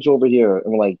 times over here.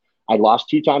 And we're like, I lost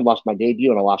 2 times, lost my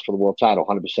debut, and I lost for the world title,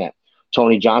 100%.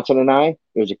 Tony Johnson and I,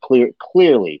 it was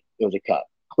clearly it was a cut.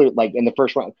 Like in the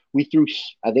first round, we threw,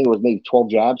 I think it was maybe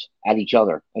 12 jabs at each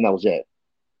other, and that was it.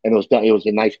 And it was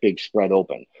a nice big spread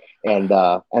open. And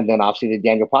then obviously the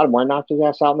Daniel Pottimore knocked his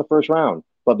ass out in the first round.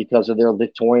 But because of their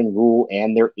Victorian rule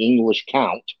and their English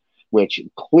count, which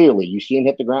clearly you see him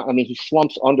hit the ground, I mean, he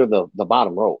slumps under the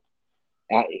bottom rope.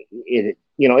 It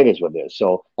is what it is.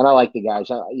 So, and I like the guys.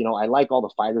 I like all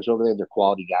the fighters over there. They're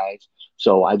quality guys.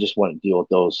 So I just want to deal with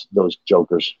those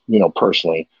jokers,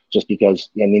 personally, just because,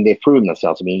 I mean, they've proven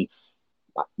themselves. I mean,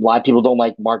 a lot of people don't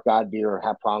like Mark Godbeer or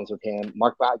have problems with him.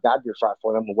 Mark Godbeer fought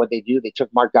for them. And what they do, they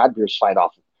took Mark Godbeer's fight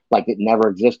off like it never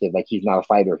existed, like he's not a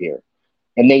fighter here.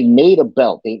 And they made a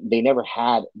belt. They've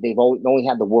only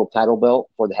had the world title belt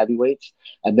for the heavyweights.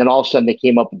 And then all of a sudden they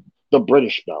came up with the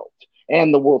British belt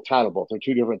and the world title belt. They're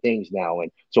 2 different things now.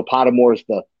 And so Pottimore is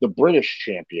the British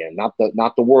champion, not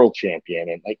the world champion.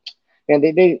 And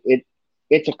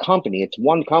it's a company. It's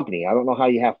one company. I don't know how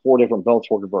you have 4 different belts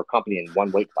working for a company in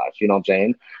one weight class. You know what I'm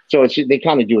saying? So they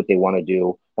kind of do what they want to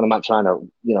do. And I'm not trying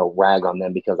to, rag on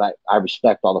them because I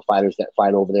respect all the fighters that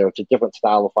fight over there. It's a different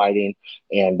style of fighting,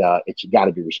 and it's got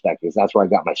to be respected. That's where I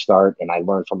got my start, and I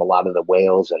learned from a lot of the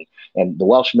Wales and the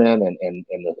Welshmen and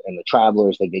the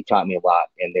Travelers. They taught me a lot,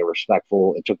 and they were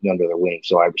respectful. It took me under their wing,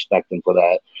 so I respect them for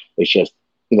that. It's just,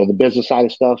 the business side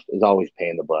of stuff is always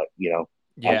paying the butt,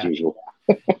 as usual.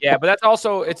 Yeah, but that's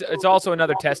also it's also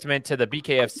another testament to the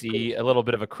BKFC, a little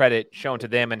bit of a credit shown to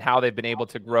them and how they've been able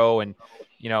to grow and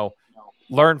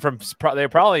learn from. They're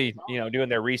probably doing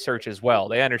their research as well.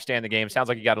 They understand the game. Sounds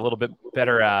like you got a little bit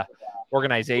better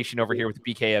organization over here with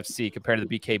the BKFC compared to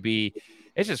the BKB.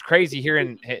 It's just crazy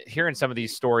hearing some of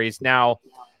these stories. Now,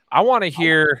 I want to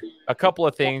hear a couple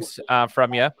of things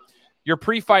from you. Your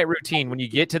pre-fight routine when you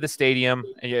get to the stadium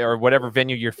or whatever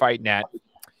venue you're fighting at.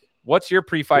 What's your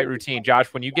pre-fight routine, Josh?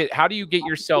 How do you get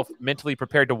yourself mentally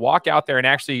prepared to walk out there and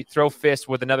actually throw fists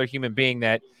with another human being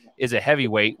that is a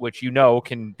heavyweight, which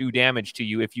can do damage to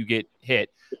you if you get hit?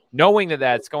 Knowing that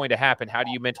that's going to happen, how do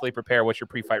you mentally prepare? What's your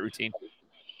pre-fight routine?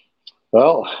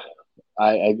 Well,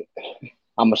 I'm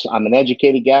an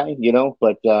educated guy,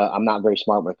 but I'm not very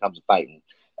smart when it comes to fighting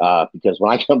because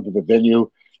when I come to the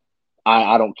venue,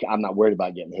 I'm not worried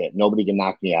about getting hit. Nobody can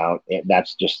knock me out.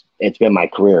 It's been my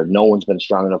career. No one's been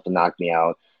strong enough to knock me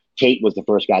out. Tate was the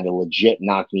first guy to legit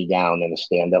knock me down in a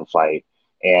stand-up fight.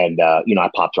 And, I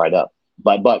popped right up.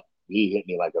 But he hit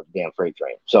me like a damn freight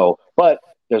train. So, but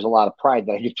there's a lot of pride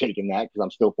that I could take in that because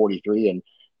I'm still 43 and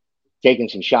taking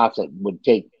some shots that would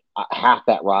take half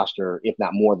that roster, if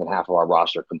not more than half of our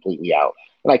roster, completely out.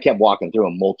 And I kept walking through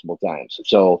them multiple times.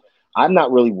 So I'm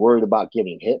not really worried about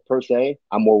getting hit per se.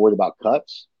 I'm more worried about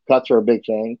cuts. Cuts are a big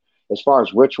thing. As far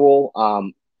as ritual,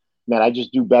 man, I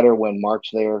just do better when Mark's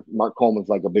there. Mark Coleman's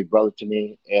like a big brother to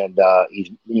me, and he's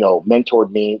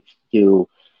mentored me through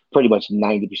pretty much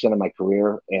 90% of my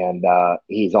career, and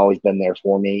he's always been there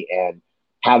for me. And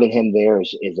having him there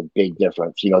is a big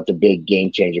difference. You know, it's a big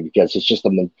game changer because it's just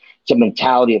it's a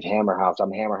mentality of Hammer House.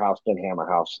 I'm Hammer House, been Hammer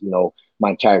House, you know,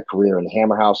 my entire career. And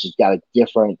Hammer House has got a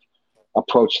different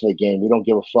approach to the game. We don't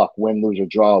give a fuck win, lose, or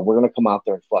draw. We're gonna come out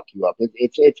there and fuck you up.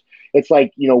 It's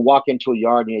like, you know, walk into a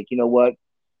yard and you're like, you know what?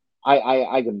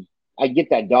 I get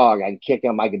that dog. I can kick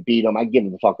him. I can beat him. I can get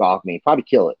him the fuck off me. Probably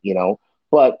kill it, you know.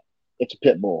 But it's a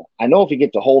pit bull. I know if he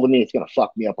gets a hold of me, it's gonna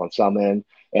fuck me up on some end.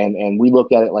 And we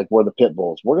look at it like we're the pit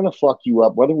bulls. We're gonna fuck you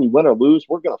up, whether we win or lose.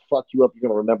 We're gonna fuck you up. You're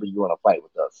gonna remember you were in a fight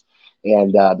with us,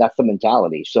 and that's the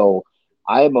mentality. So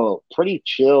I am a pretty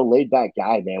chill, laid back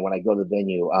guy, man. When I go to the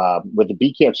venue with the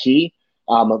BKFC,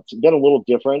 it's been a little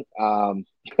different.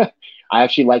 I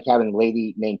actually like having a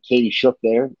lady named Katie Shook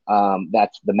there.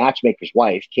 That's the matchmaker's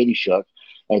wife, Katie Shook.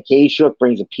 And Katie Shook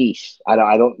brings a peace. I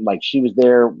don't like, she was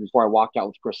there before I walked out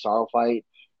with Chris Sorrow fight.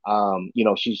 You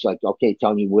know, she's like, okay,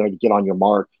 telling you where to get on your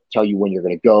mark, tell you when you're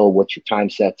going to go, what your time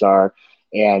sets are.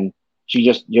 And she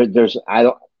just,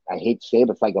 I hate to say it,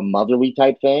 but it's like a motherly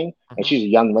type thing. And she's a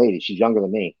young lady. She's younger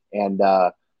than me. And,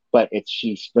 but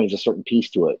she brings a certain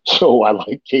peace to it. So I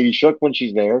like Katie Shook when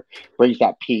she's there, brings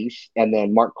that peace. And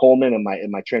then Mark Coleman and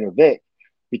my trainer Vic,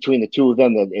 between the two of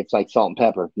them, it's like salt and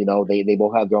pepper. You know, they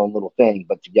both have their own little thing,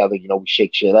 but together, you know, we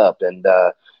shake shit up. And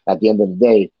at the end of the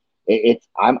day,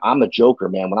 I'm a joker,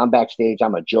 man. When I'm backstage,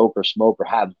 I'm a joker, smoker,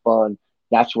 having fun.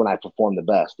 That's when I perform the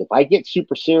best. If I get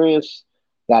super serious,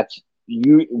 that's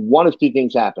one of two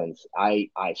things happens. I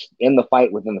end the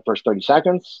fight within the first 30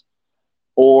 seconds,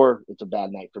 or it's a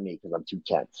bad night for me because I'm too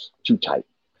tense, too tight.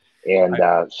 And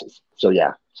so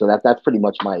that's pretty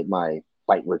much my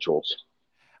fight rituals.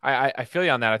 I feel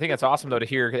you on that. I think that's awesome, though, to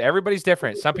hear. Everybody's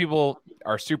different. Some people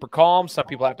are super calm. Some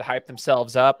people have to hype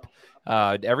themselves up.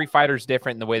 Every fighter's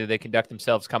different in the way that they conduct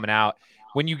themselves coming out.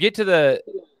 When you get to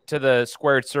the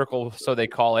squared circle, so they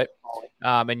call it,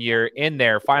 and you're in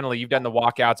there, finally, you've done the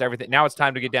walkouts, everything. Now it's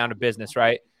time to get down to business,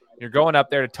 right? You're going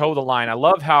up there to toe the line. I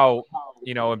love how,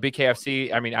 you know, in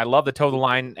BKFC, I mean, I love the toe the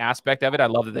line aspect of it. I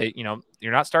love that they, you know,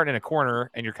 you're not starting in a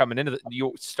corner and you're coming into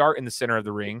you start in the center of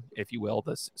the ring, if you will,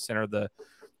 the center of the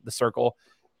circle,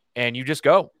 and you just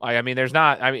go. I mean,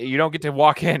 you don't get to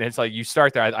walk in. It's like you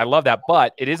start there. I love that,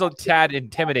 but it is a tad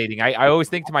intimidating. I always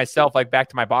think to myself, like back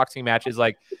to my boxing matches,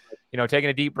 like, you know, taking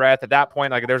a deep breath at that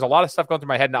point, like there's a lot of stuff going through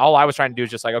my head. And all I was trying to do is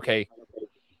just like, okay,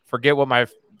 forget what my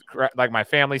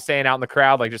family's saying out in the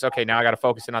crowd. Like just, okay, now I got to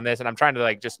focus in on this. And I'm trying to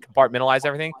like just compartmentalize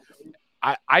everything.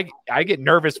 I get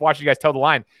nervous watching you guys toe the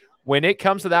line. When it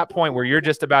comes to that point where you're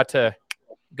just about to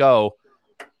go,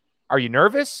 are you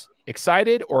nervous,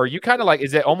 excited, or are you kind of like,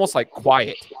 is it almost like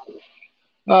quiet?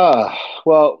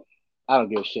 Well, I don't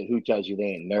give a shit who tells you they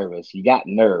ain't nervous. You got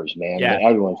nerves, man. Yeah.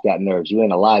 Everyone's got nerves. You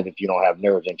ain't alive if you don't have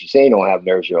nerves. And if you say you don't have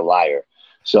nerves, you're a liar.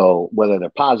 So whether they're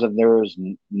positive nerves,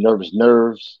 nervous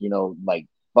nerves, you know, like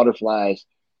butterflies,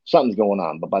 something's going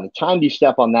on. But by the time you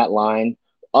step on that line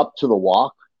up to the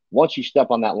walk, once you step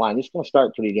on that line, it's going to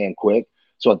start pretty damn quick.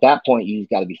 So at that point, you've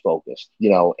got to be focused,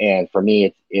 you know. And for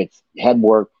me, it's head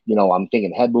work. You know, I'm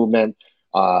thinking head movement.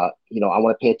 You know, I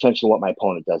want to pay attention to what my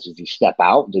opponent does. Does he step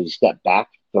out? Does he step back?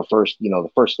 The first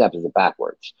step is it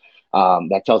backwards.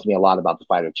 That tells me a lot about the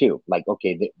fighter too. Like,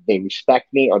 okay, they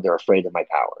respect me or they're afraid of my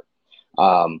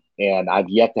power. And I've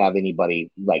yet to have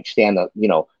anybody like stand up, you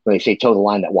know, when they say toe the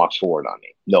line that walks forward on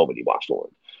me. Nobody walks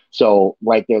forward. So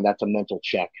right there, that's a mental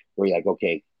check where you're like,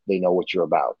 okay, they know what you're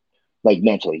about. Like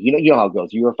mentally, you know how it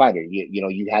goes. You're a fighter. You know,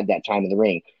 you had that time in the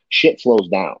ring. Shit slows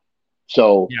down.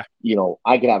 So, yeah. You know,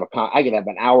 I could have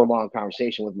an hour-long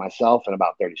conversation with myself in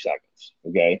about 30 seconds.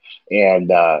 Okay. And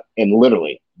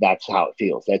literally that's how it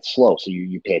feels. That's slow. So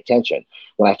you pay attention.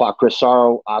 When I fought Chris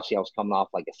Sorrow, obviously I was coming off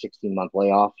like a 16-month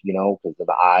layoff, you know, because of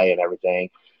the eye and everything.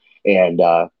 And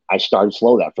I started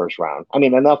slow that first round. I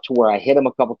mean, enough to where I hit him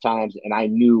a couple times and I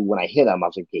knew when I hit him, I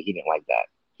was like, okay, he didn't like that.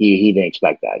 He didn't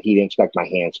expect that. He didn't expect my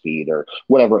hand speed or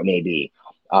whatever it may be.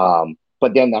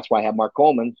 But then that's why I have Mark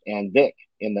Coleman and Vic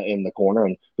in the corner,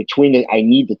 and between it, I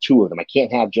need the two of them. I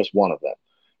can't have just one of them,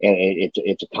 and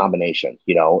it's a combination,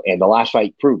 you know. And the last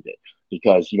fight proved it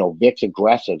because you know Vic's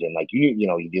aggressive and like you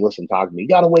know you'd be listening talking to me. You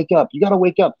got to wake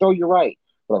up, throw your right.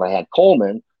 But if I had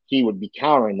Coleman, he would be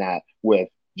countering that with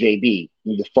JB.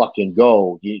 You need to fucking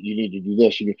go. You need to do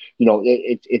this. You know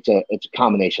it's a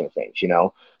combination of things, you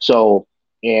know. So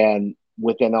and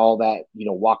within all that, you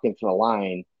know, walking to the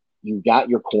line. You got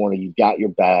your corner, you got your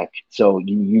back, so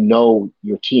you know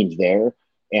your team's there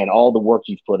and all the work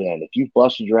you've put in. If you've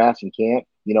busted your ass in camp,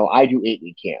 you know, I do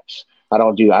 8-week camps. I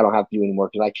don't have to do any more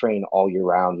because I train all year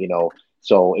round, you know.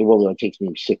 So it really only takes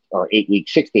me 6 to 8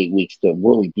 weeks to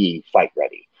really be fight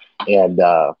ready. And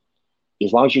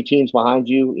as long as your team's behind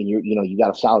you and you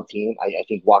got a solid team, I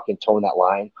think walking towing that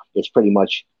line is pretty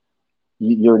much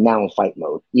you're now in fight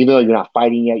mode. Even though you're not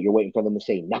fighting yet, you're waiting for them to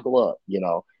say knuckle up.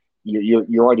 You're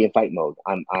already in fight mode.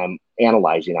 I'm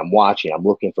analyzing, I'm watching, I'm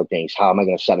looking for things. How am I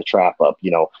going to set a trap up?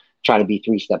 Trying to be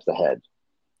 3 steps ahead.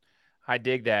 I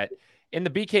dig that. In the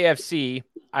BKFC,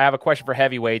 I have a question for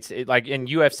heavyweights. Like in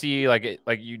UFC,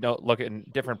 look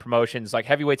at different promotions. Like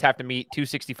heavyweights have to meet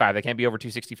 265. They can't be over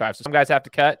 265. So some guys have to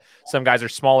cut. Some guys are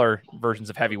smaller versions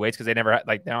of heavyweights because they don't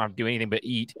have to do anything but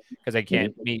eat because they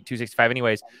can't meet 265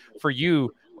 anyways. For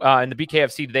you, in the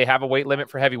BKFC, do they have a weight limit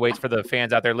for heavyweights for the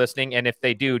fans out there listening? And if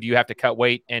they do you have to cut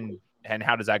weight? And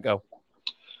how does that go?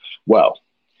 Well,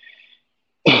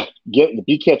 the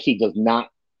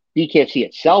BKFC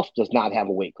itself does not have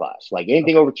a weight class. Like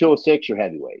anything over 206, you're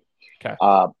heavyweight. Okay.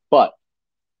 But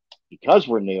because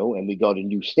we're new and we go to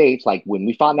new states, like when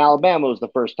we fought in Alabama, it was the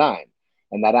first time.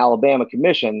 And that Alabama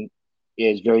commission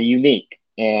is very unique.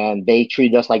 And they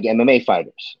treat us like MMA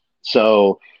fighters.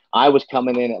 So I was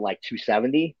coming in at like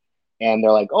 270. And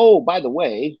they're like, oh, by the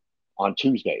way, on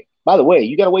Tuesday, you got to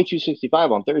weigh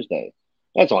 265 on Thursday.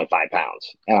 That's only 5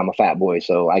 pounds, and I'm a fat boy,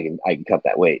 so I can cut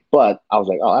that weight. But I was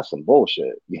like, oh, that's some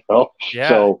bullshit, Yeah.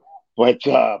 So, but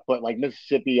like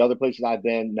Mississippi, other places I've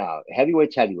been, no,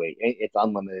 heavyweight's heavyweight. It's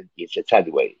unlimited. It's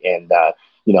heavyweight, and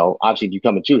obviously if you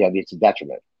come in too heavy, it's a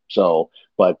detriment. So,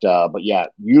 but yeah,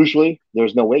 usually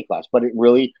there's no weight class, but it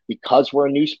really, because we're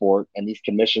a new sport and these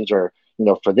commissions are,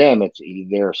 for them,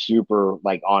 they're super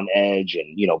like on edge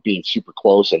and being super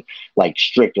close and like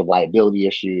strict with liability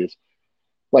issues.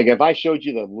 Like if I showed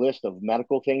you the list of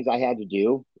medical things I had to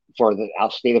do for the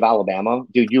state of Alabama,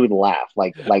 dude, you would laugh.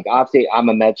 Like obviously I'm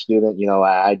a med student,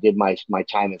 I did my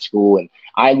time in school and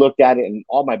I looked at it and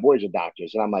all my boys are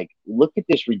doctors. And I'm like, look at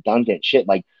this redundant shit.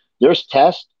 Like there's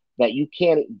tests that you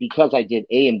can't, because I did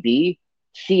A and B,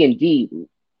 C and D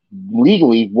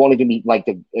legally won't even be, like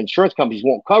the insurance companies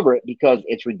won't cover it because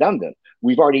it's redundant.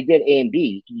 We've already did A and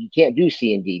B. You can't do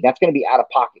C and D. That's going to be out of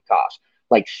pocket cost.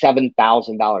 Like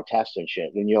 $7,000 tests and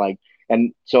shit. And you're like,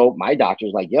 and so my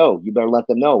doctor's like, yo, you better let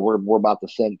them know we're about to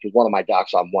send, because one of my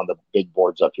docs on one of the big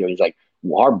boards up here, he's like,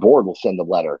 well, our board will send a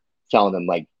letter telling them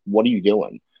like, what are you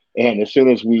doing? And as soon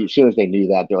as they knew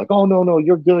that, they're like, oh no,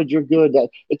 you're good. That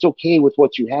it's okay with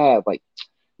what you have. Like,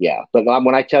 yeah. But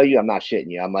when I tell you, I'm not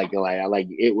shitting you. I'm like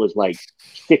it was like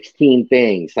 16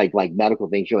 things, like medical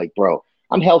things. You're like, bro,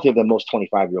 I'm healthier than most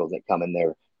 25-year-olds that come in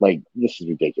there. Like, this is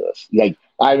ridiculous. Like,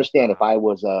 I understand if I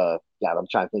was, God, I'm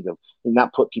trying to think of,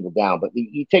 not put people down, but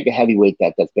you take a heavyweight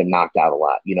that's been knocked out a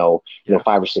lot,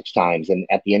 5 or 6 times, and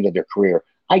at the end of their career,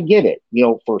 I get it,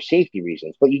 for safety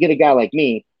reasons. But you get a guy like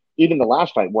me, even the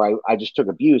last fight where I just took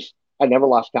abuse, I never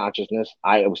lost consciousness.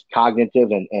 I was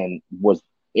cognitive and was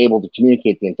able to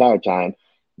communicate the entire time.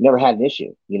 Never had an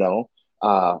issue,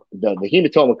 the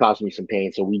hematoma caused me some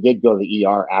pain, so we did go to the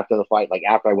ER after the fight. Like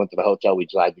after I went to the hotel, we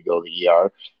decided to go to the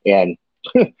ER, and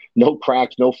no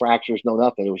cracks, no fractures, no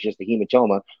nothing. It was just a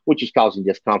hematoma, which is causing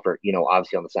discomfort,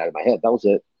 obviously on the side of my head. That was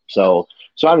it. So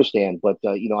I understand, but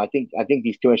I think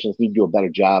these commissions need to do a better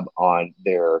job on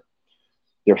their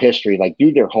history. Like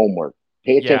do their homework,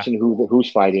 pay attention to who's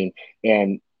fighting,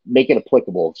 and make it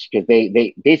applicable, because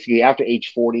they basically after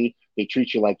age 40. They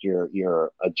treat you like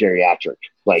you're a geriatric.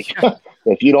 Like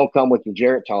if you don't come with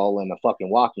your Geritol and a fucking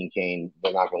walking cane,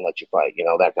 they're not going to let you fight.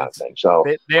 That kind of thing. So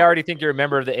they already think you're a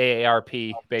member of the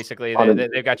AARP. Basically,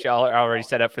 they've got you already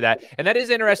set up for that. And that is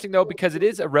interesting though, because it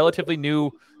is a relatively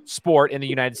new sport in the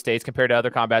United States compared to other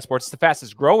combat sports. It's the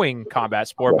fastest growing combat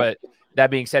sport, but that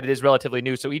being said, it is relatively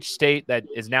new. So each state that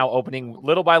is now opening,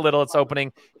 little by little, it's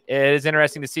opening. It is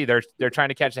interesting to see. They're trying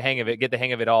to catch the hang of it, get the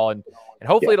hang of it all, and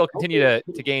hopefully it'll continue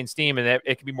to gain steam, and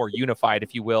it can be more unified,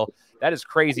 if you will. That is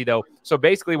crazy, though. So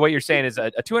basically what you're saying is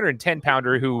a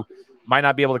 210-pounder who might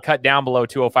not be able to cut down below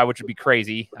 205, which would be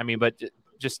crazy. I mean, but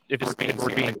just if it's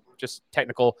being just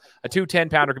technical, a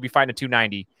 210-pounder could be fighting a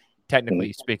 290,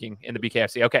 technically speaking, in the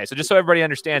BKFC. Okay, so just so everybody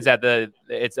understands that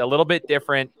it's a little bit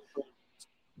different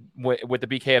with the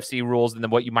BKFC rules than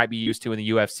what you might be used to in the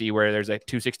UFC, where there's a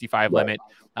 265 limit.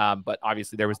 But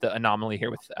obviously there was the anomaly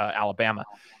here with Alabama.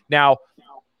 Now,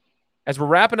 as we're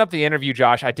wrapping up the interview,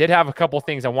 Josh, I did have a couple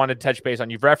things I wanted to touch base on.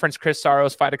 You've referenced Chris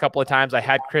Saros' fight a couple of times. I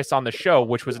had Chris on the show,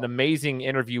 which was an amazing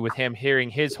interview with him, hearing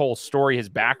his whole story, his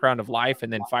background of life,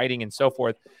 and then fighting and so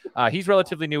forth. He's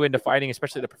relatively new into fighting,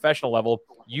 especially at the professional level.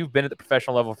 You've been at the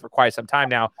professional level for quite some time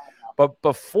now. But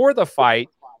before the fight,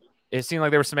 it seemed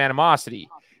like there was some animosity.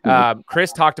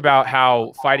 Chris talked about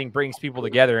how fighting brings people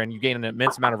together and you gain an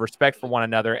immense amount of respect for one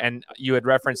another. And you had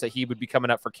referenced that he would be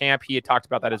coming up for camp. He had talked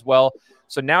about that as well.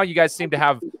 So now you guys seem to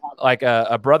have like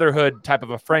a brotherhood type of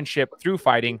a friendship through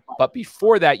fighting. But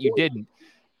before that, you didn't.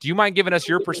 Do you mind giving us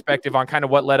your perspective on kind of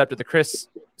what led up to the Chris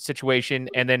situation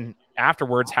and then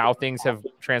afterwards how things have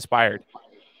transpired?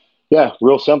 Yeah,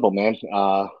 real simple, man.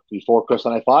 Before Chris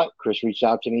and I fought, Chris reached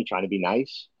out to me trying to be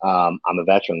nice. I'm a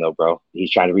veteran though, bro.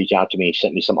 He's trying to reach out to me. He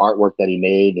sent me some artwork that he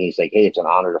made, and he's like, "Hey, it's an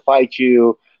honor to fight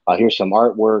you. Here's some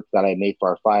artwork that I made for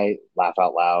our fight." Laugh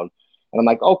out loud, and I'm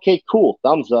like, "Okay, cool.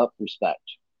 Thumbs up, respect."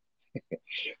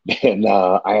 And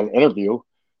I had an interview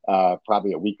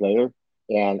probably a week later,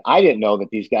 and I didn't know that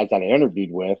these guys that I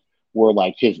interviewed with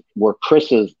were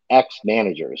Chris's ex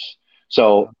managers.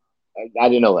 So I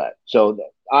didn't know that. So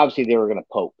obviously they were going to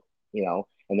poke,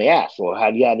 and they asked, well,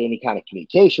 have you had any kind of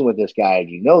communication with this guy?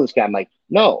 Do you know this guy? I'm like,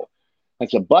 no. I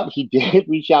said, but he did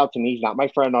reach out to me. He's not my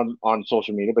friend on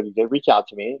social media, but he did reach out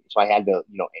to me. So I had to,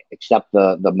 accept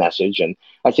the message. And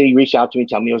I said, he reached out to me,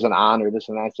 tell me it was an honor, this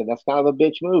and that. I said, that's kind of a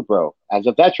bitch move, bro. As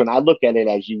a veteran, I look at it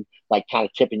as you like kind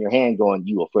of tipping your hand going,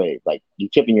 you afraid. Like you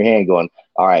tipping your hand going,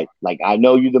 all right, like I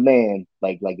know you the man,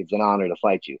 like it's an honor to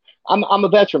fight you. I'm a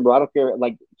veteran, bro. I don't care.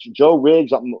 Like Joe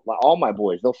Riggs, all my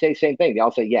boys, they'll say the same thing. They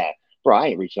all say, yeah, bro, I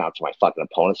ain't reaching out to my fucking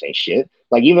opponent saying shit.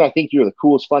 Like even if I think you're the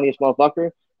coolest, funniest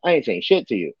motherfucker, I ain't saying shit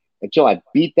to you until I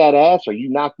beat that ass or you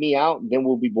knock me out, and then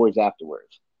we'll be boys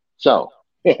afterwards. So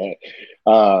he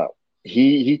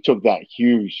took that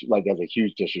huge, like as a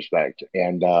huge disrespect,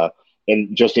 and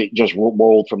it just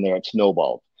rolled from there. It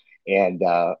snowballed, and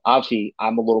obviously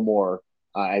I'm a little more.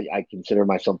 I consider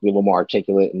myself to be a little more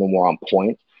articulate and a little more on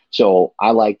point. So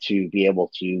I like to be able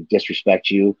to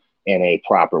disrespect you in a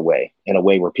proper way, in a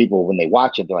way where people, when they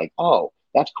watch it, they're like, oh,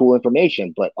 that's cool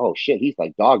information, but oh shit, he's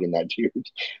like dogging that dude.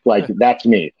 Like that's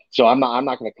me. So I'm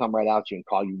not gonna come right out to you and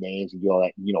call you names and do all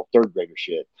that, third grader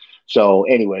shit. So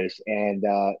anyways, and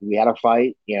we had a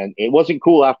fight, and it wasn't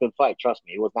cool after the fight. Trust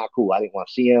me, it was not cool. I didn't want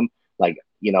to see him. Like,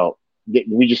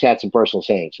 we just had some personal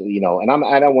sayings, and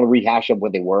I don't want to rehash up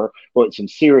what they were, but some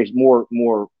serious,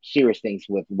 more serious things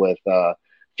with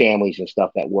families and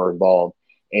stuff that were involved.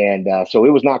 And so it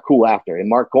was not cool after. And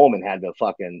Mark Coleman had to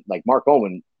Mark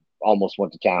Coleman almost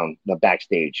went to town the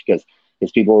backstage because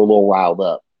his people were a little riled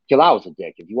up. Because I was a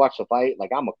dick. If you watch the fight,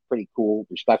 like I'm a pretty cool,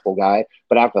 respectful guy.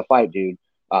 But after the fight, dude,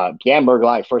 Dan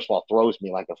Burglai, first of all, throws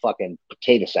me like a fucking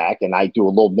potato sack, and I do a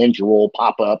little ninja roll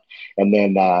pop up, and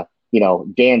then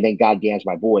Dan, thank God Dan's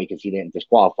my boy because he didn't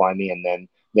disqualify me, and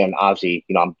then obviously,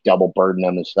 I'm double burdening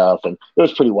him and stuff, and it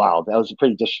was pretty wild. That was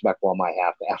pretty disrespectful on my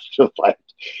half after the fight,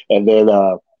 and then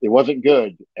it wasn't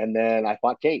good. And then I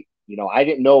fought Tate. I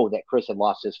didn't know that Chris had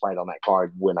lost his fight on that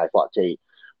card when I fought Tate,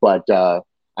 but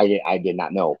I did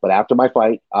not know. But after my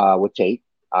fight with Tate,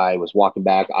 I was walking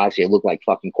back. Honestly, it looked like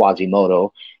fucking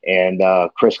Quasimodo, and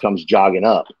Chris comes jogging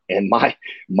up, and my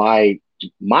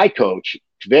coach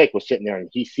Vic was sitting there, and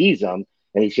he sees him,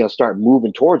 and he's gonna start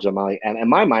moving towards him. And in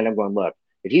my mind, I'm going, look,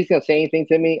 if he's gonna say anything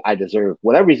to me, I deserve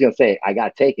whatever he's gonna say. I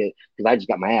gotta take it because I just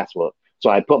got my ass whooped. So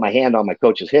I put my hand on my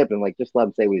coach's hip and like, just let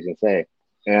him say what he's gonna say.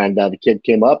 And the kid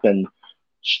came up and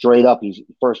straight up, his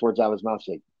first words out of his mouth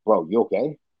said, "Bro, you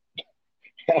okay?"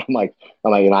 I'm like,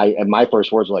 and my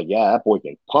first words were like, "Yeah, that boy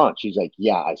can punch." He's like,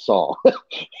 "Yeah, I saw."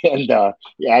 And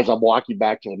as I'm walking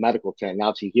back to the medical tent,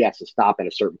 now he has to stop at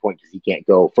a certain point because he can't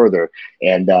go further.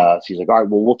 And so he's like, "All right,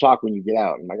 well, we'll talk when you get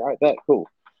out." I'm like, "All right, bet, cool."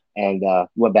 And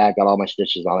went back, got all my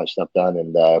stitches, all that stuff done,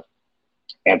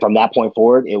 and from that point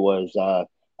forward, it was I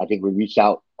think we reached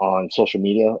out on social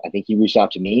media. I think he reached out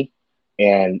to me.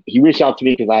 And he reached out to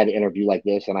me because I had an interview like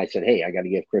this, and I said, "Hey, I got to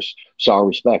give Chris Shaw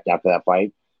respect after that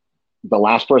fight." The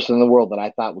last person in the world that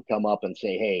I thought would come up and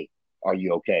say, "Hey, are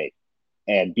you okay?"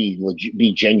 and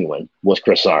be genuine was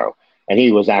Chris Sorrow. And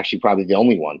he was actually probably the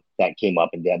only one that came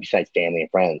up and did, besides family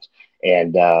and friends.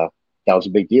 And that was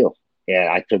a big deal. And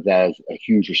I took that as a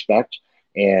huge respect.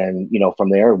 And, from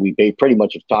there, we pretty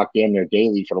much have talked damn near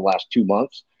daily for the last 2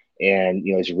 months. And,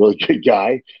 he's a really good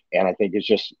guy. And I think it's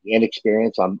just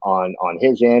inexperience on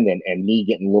his end and me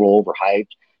getting a little overhyped.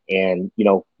 And,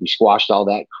 we squashed all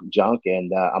that junk,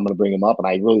 and I'm going to bring him up. And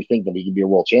I really think that he can be a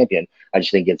world champion. I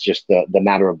just think it's just the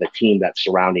matter of the team that's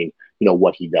surrounding,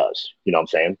 what he does. You know what I'm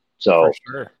saying? So,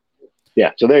 for sure.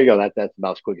 Yeah. So there you go. That's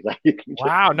about as quick as I can.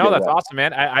 Wow. No, that's awesome,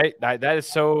 man. I that is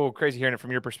so crazy hearing it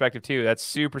from your perspective too. That's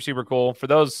super, super cool. For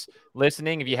those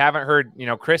listening, if you haven't heard,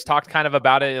 Chris talked kind of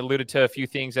about it, alluded to a few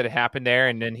things that had happened there,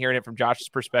 and then hearing it from Josh's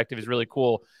perspective is really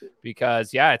cool because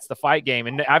it's the fight game.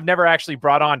 And I've never actually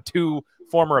brought on two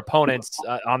former opponents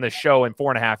on this show in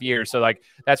 4.5 years. So like,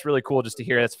 that's really cool just to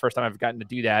hear. That's the first time I've gotten to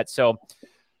do that. So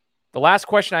The last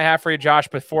question I have for you, Josh,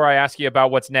 before I ask you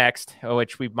about what's next,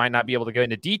 which we might not be able to go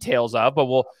into details of, but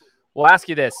we'll ask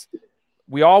you this.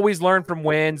 We always learn from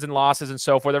wins and losses and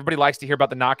so forth. Everybody likes to hear about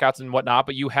the knockouts and whatnot,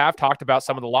 but you have talked about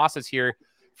some of the losses here.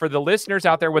 For the listeners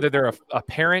out there, whether they're a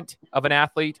parent of an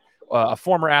athlete, a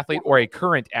former athlete, or a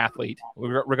current athlete,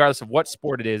 regardless of what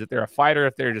sport it is, if they're a fighter,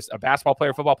 if they're just a basketball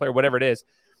player, football player, whatever it is,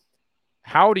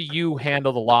 how do you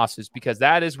handle the losses? Because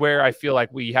that is where I feel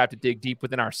like we have to dig deep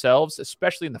within ourselves,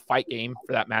 especially in the fight game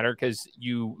for that matter, because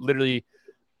you literally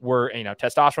were,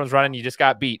 testosterone's running, you just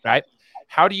got beat, right?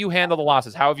 How do you handle the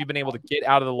losses? How have you been able to get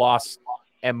out of the loss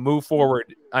and move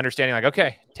forward, understanding like,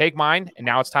 okay, take mine, and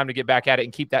now it's time to get back at it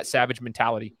and keep that savage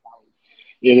mentality?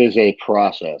 It is a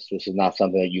process. This is not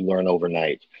something that you learn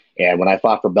overnight. And when I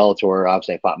fought for Bellator,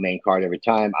 obviously I fought main card every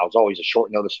time. I was always a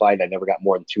short notice fight. I never got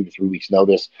more than 2 to 3 weeks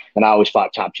notice. And I always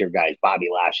fought top tier guys, Bobby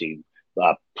Lashley,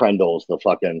 Prendles, the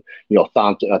fucking,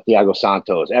 Thiago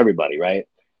Santos, everybody, right?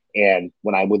 And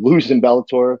when I would lose in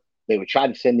Bellator, they would try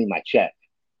to send me my check.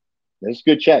 There's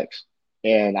good checks.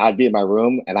 And I'd be in my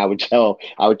room and I would tell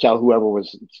whoever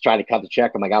was trying to cut the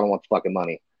check, I'm like, I don't want the fucking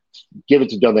money. Give it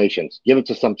to donations. Give it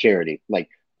to some charity. Like,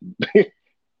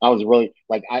 I was really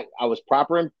like, I was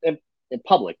proper in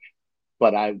public,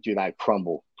 but I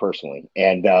crumble personally.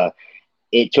 And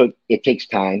it takes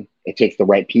time. It takes the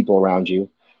right people around you.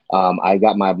 I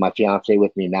got my fiance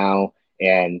with me now,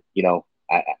 and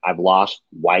I've lost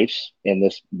wives in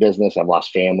this business. I've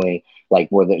lost family,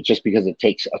 just because it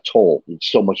takes a toll.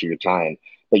 It's so much of your time,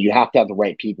 but you have to have the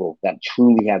right people that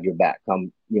truly have your back.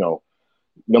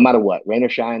 No matter what, rain or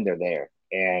shine, they're there.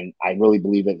 And I really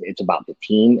believe that it's about the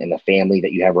team and the family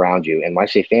that you have around you. And when I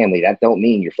say family, that don't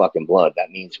mean your fucking blood.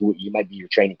 That means who you might be your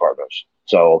training partners.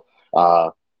 So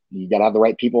you got to have the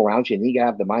right people around you, and you got to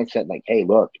have the mindset like, hey,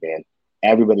 look, man,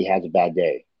 everybody has a bad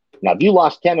day. Now, if you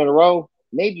lost 10 in a row,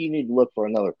 maybe you need to look for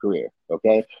another career,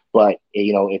 okay? But,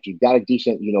 if you've got a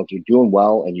decent, if you're doing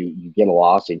well and you get a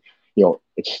loss and,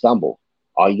 it's stumble.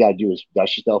 All you got to do is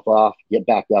dust yourself off, get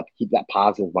back up, keep that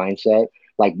positive mindset.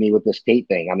 Like me with this Tate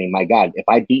thing. I mean, my God, if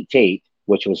I beat Tate,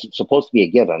 which was supposed to be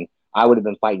a given, I would have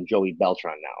been fighting Joey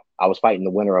Beltran now. I was fighting the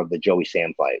winner of the Joey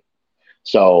Sam fight.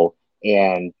 So,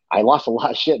 and I lost a lot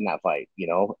of shit in that fight,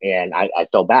 and I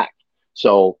fell back.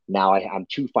 So now I'm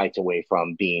 2 fights away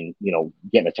from being,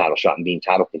 getting a title shot and being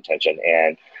title contention,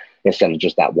 and instead of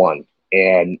just that one.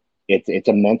 And it's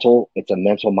a mental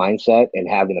mindset, and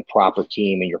having a proper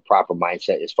team and your proper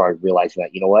mindset as far as realizing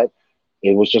that,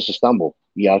 it was just a stumble.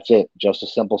 Yeah, that's it. Just a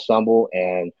simple stumble.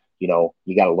 And, you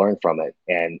got to learn from it.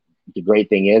 And the great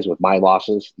thing is with my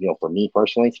losses, for me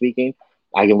personally speaking,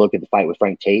 I can look at the fight with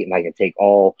Frank Tate and I can take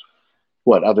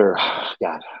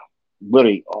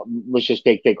literally, let's just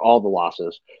take all the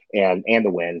losses and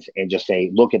the wins and just say,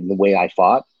 look at the way I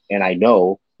fought. And I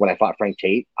know when I fought Frank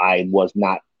Tate, I was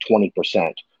not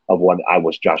 20% of what I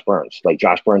was Josh Burns. Like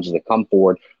Josh Burns is a come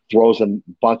forward, throws and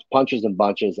punches and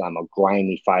bunches. I'm a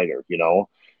grimy fighter,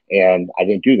 and I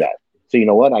didn't do that. So you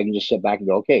know what? I can just sit back and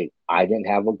go, okay, I didn't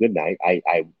have a good night.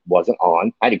 I wasn't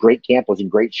on. I had a great camp, was in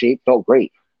great shape, felt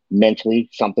great. Mentally,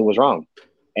 something was wrong,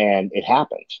 and it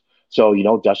happens. So,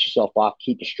 dust yourself off,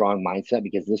 keep a strong mindset,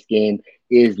 because this game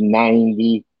is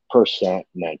 90%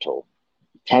 mental,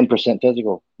 10%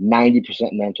 physical,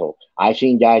 90% mental. I've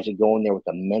seen guys that go in there with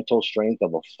the mental strength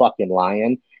of a fucking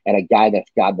lion, and a guy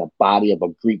that's got the body of a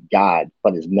Greek god,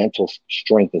 but his mental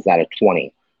strength is at a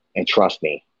 20. And trust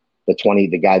me,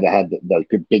 the guy that had the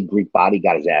big Greek body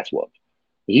got his ass whooped.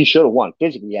 He should have won.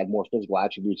 Physically, he had more physical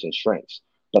attributes and strengths,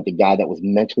 but the guy that was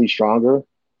mentally stronger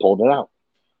pulled it out.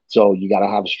 So you got to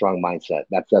have a strong mindset.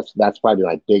 That's probably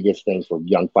my biggest thing for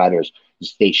young fighters, to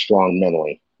stay strong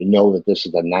mentally. You know that this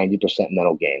is a 90%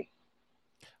 mental game.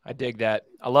 I dig that.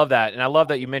 I love that. And I love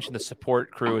that you mentioned the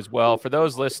support crew as well. For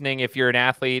those listening, if you're an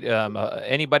athlete,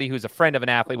 anybody who's a friend of an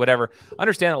athlete, whatever,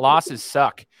 understand that losses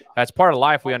suck. That's part of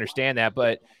life. We understand that.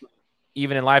 But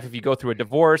even in life, if you go through a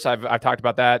divorce, I've talked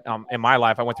about that in my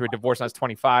life. I went through a divorce when I was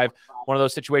 25. One of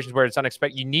those situations where it's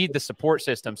unexpected. You need the support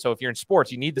system. So if you're in sports,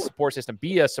 you need the support system.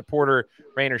 Be a supporter,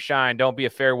 rain or shine. Don't be a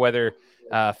fair weather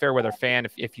fan,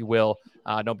 if you will.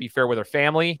 Don't be fair weather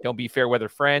family. Don't be fair weather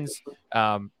friends.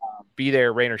 Be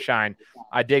there, rain or shine.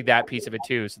 I dig that piece of it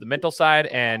too. So the mental side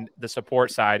and the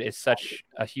support side is such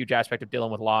a huge aspect of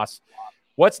dealing with loss.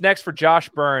 What's next for Josh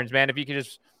Burns, man? If you could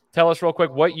just tell us real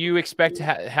quick what you expect to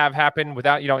have happen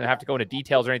without, you don't have to go into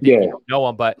details or anything. Yeah. You don't know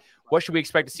him, but what should we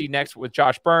expect to see next with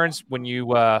Josh Burns? What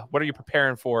are you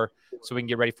preparing for so we can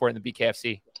get ready for it in the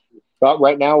BKFC? But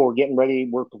right now we're getting ready.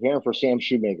 We're preparing for Sam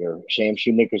Shoemaker. Sam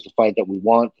Shoemaker is the fight that we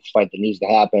want. It's the fight that needs to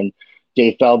happen.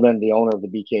 Dave Feldman, the owner of the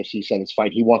BKFC, said it's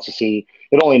fight he wants to see.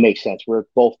 It only makes sense. We're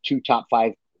both 2 top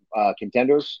 5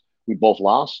 contenders. We both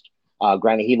lost.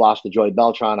 Granted, he lost to Joey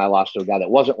Beltran. I lost to a guy that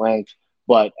wasn't ranked.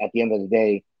 But at the end of the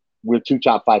day, we're 2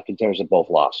 top 5 contenders that both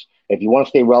lost. If you want to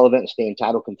stay relevant and stay in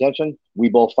title contention, we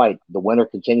both fight. The winner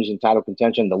continues in title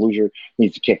contention. The loser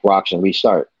needs to kick rocks and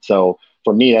restart. So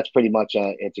for me, that's pretty much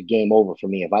it's a game over for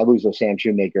me. If I lose to Sam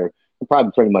Shoemaker, I'm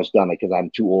probably pretty much done because I'm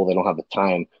too old. I don't have the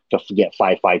time to get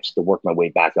 5 fights to work my way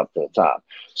back up to the top.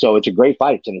 So it's a great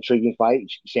fight. It's an intriguing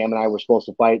fight. Sam and I were supposed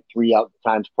to fight 3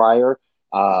 times prior.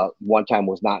 One time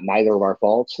was neither of our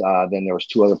faults. Then there was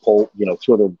 2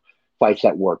 other fights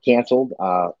that were canceled.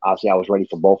 Obviously, I was ready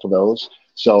for both of those.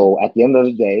 So at the end of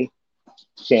the day,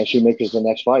 Sam Shoemaker's the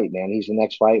next fight, man. He's the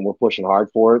next fight, and we're pushing hard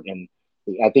for it. And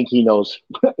I think he knows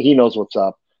what's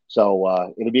up.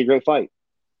 So it'll be a great fight.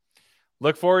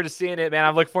 Look forward to seeing it, man.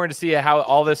 I'm looking forward to see how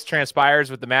all this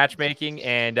transpires with the matchmaking,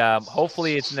 and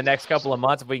hopefully it's in the next couple of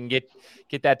months if we can get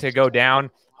that to go down.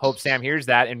 Hope Sam hears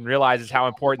that and realizes how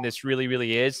important this really,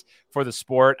 really is for the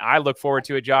sport. I look forward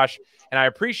to it, Josh, and I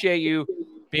appreciate you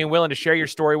being willing to share your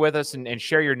story with us and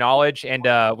share your knowledge, and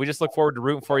we just look forward to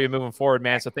rooting for you moving forward,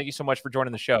 man. So thank you so much for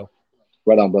joining the show.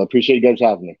 Right on, bro. Appreciate you guys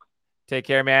having me. Take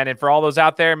care, man. And for all those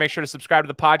out there, make sure to subscribe to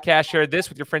the podcast, share this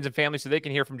with your friends and family so they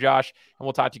can hear from Josh, and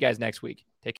we'll talk to you guys next week.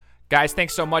 Take care. Guys,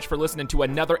 thanks so much for listening to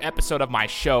another episode of my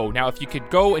show. Now, if you could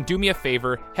go and do me a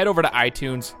favor, head over to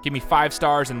iTunes, give me 5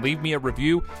 stars, and leave me a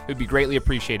review. It would be greatly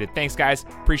appreciated. Thanks, guys.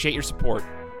 Appreciate your support.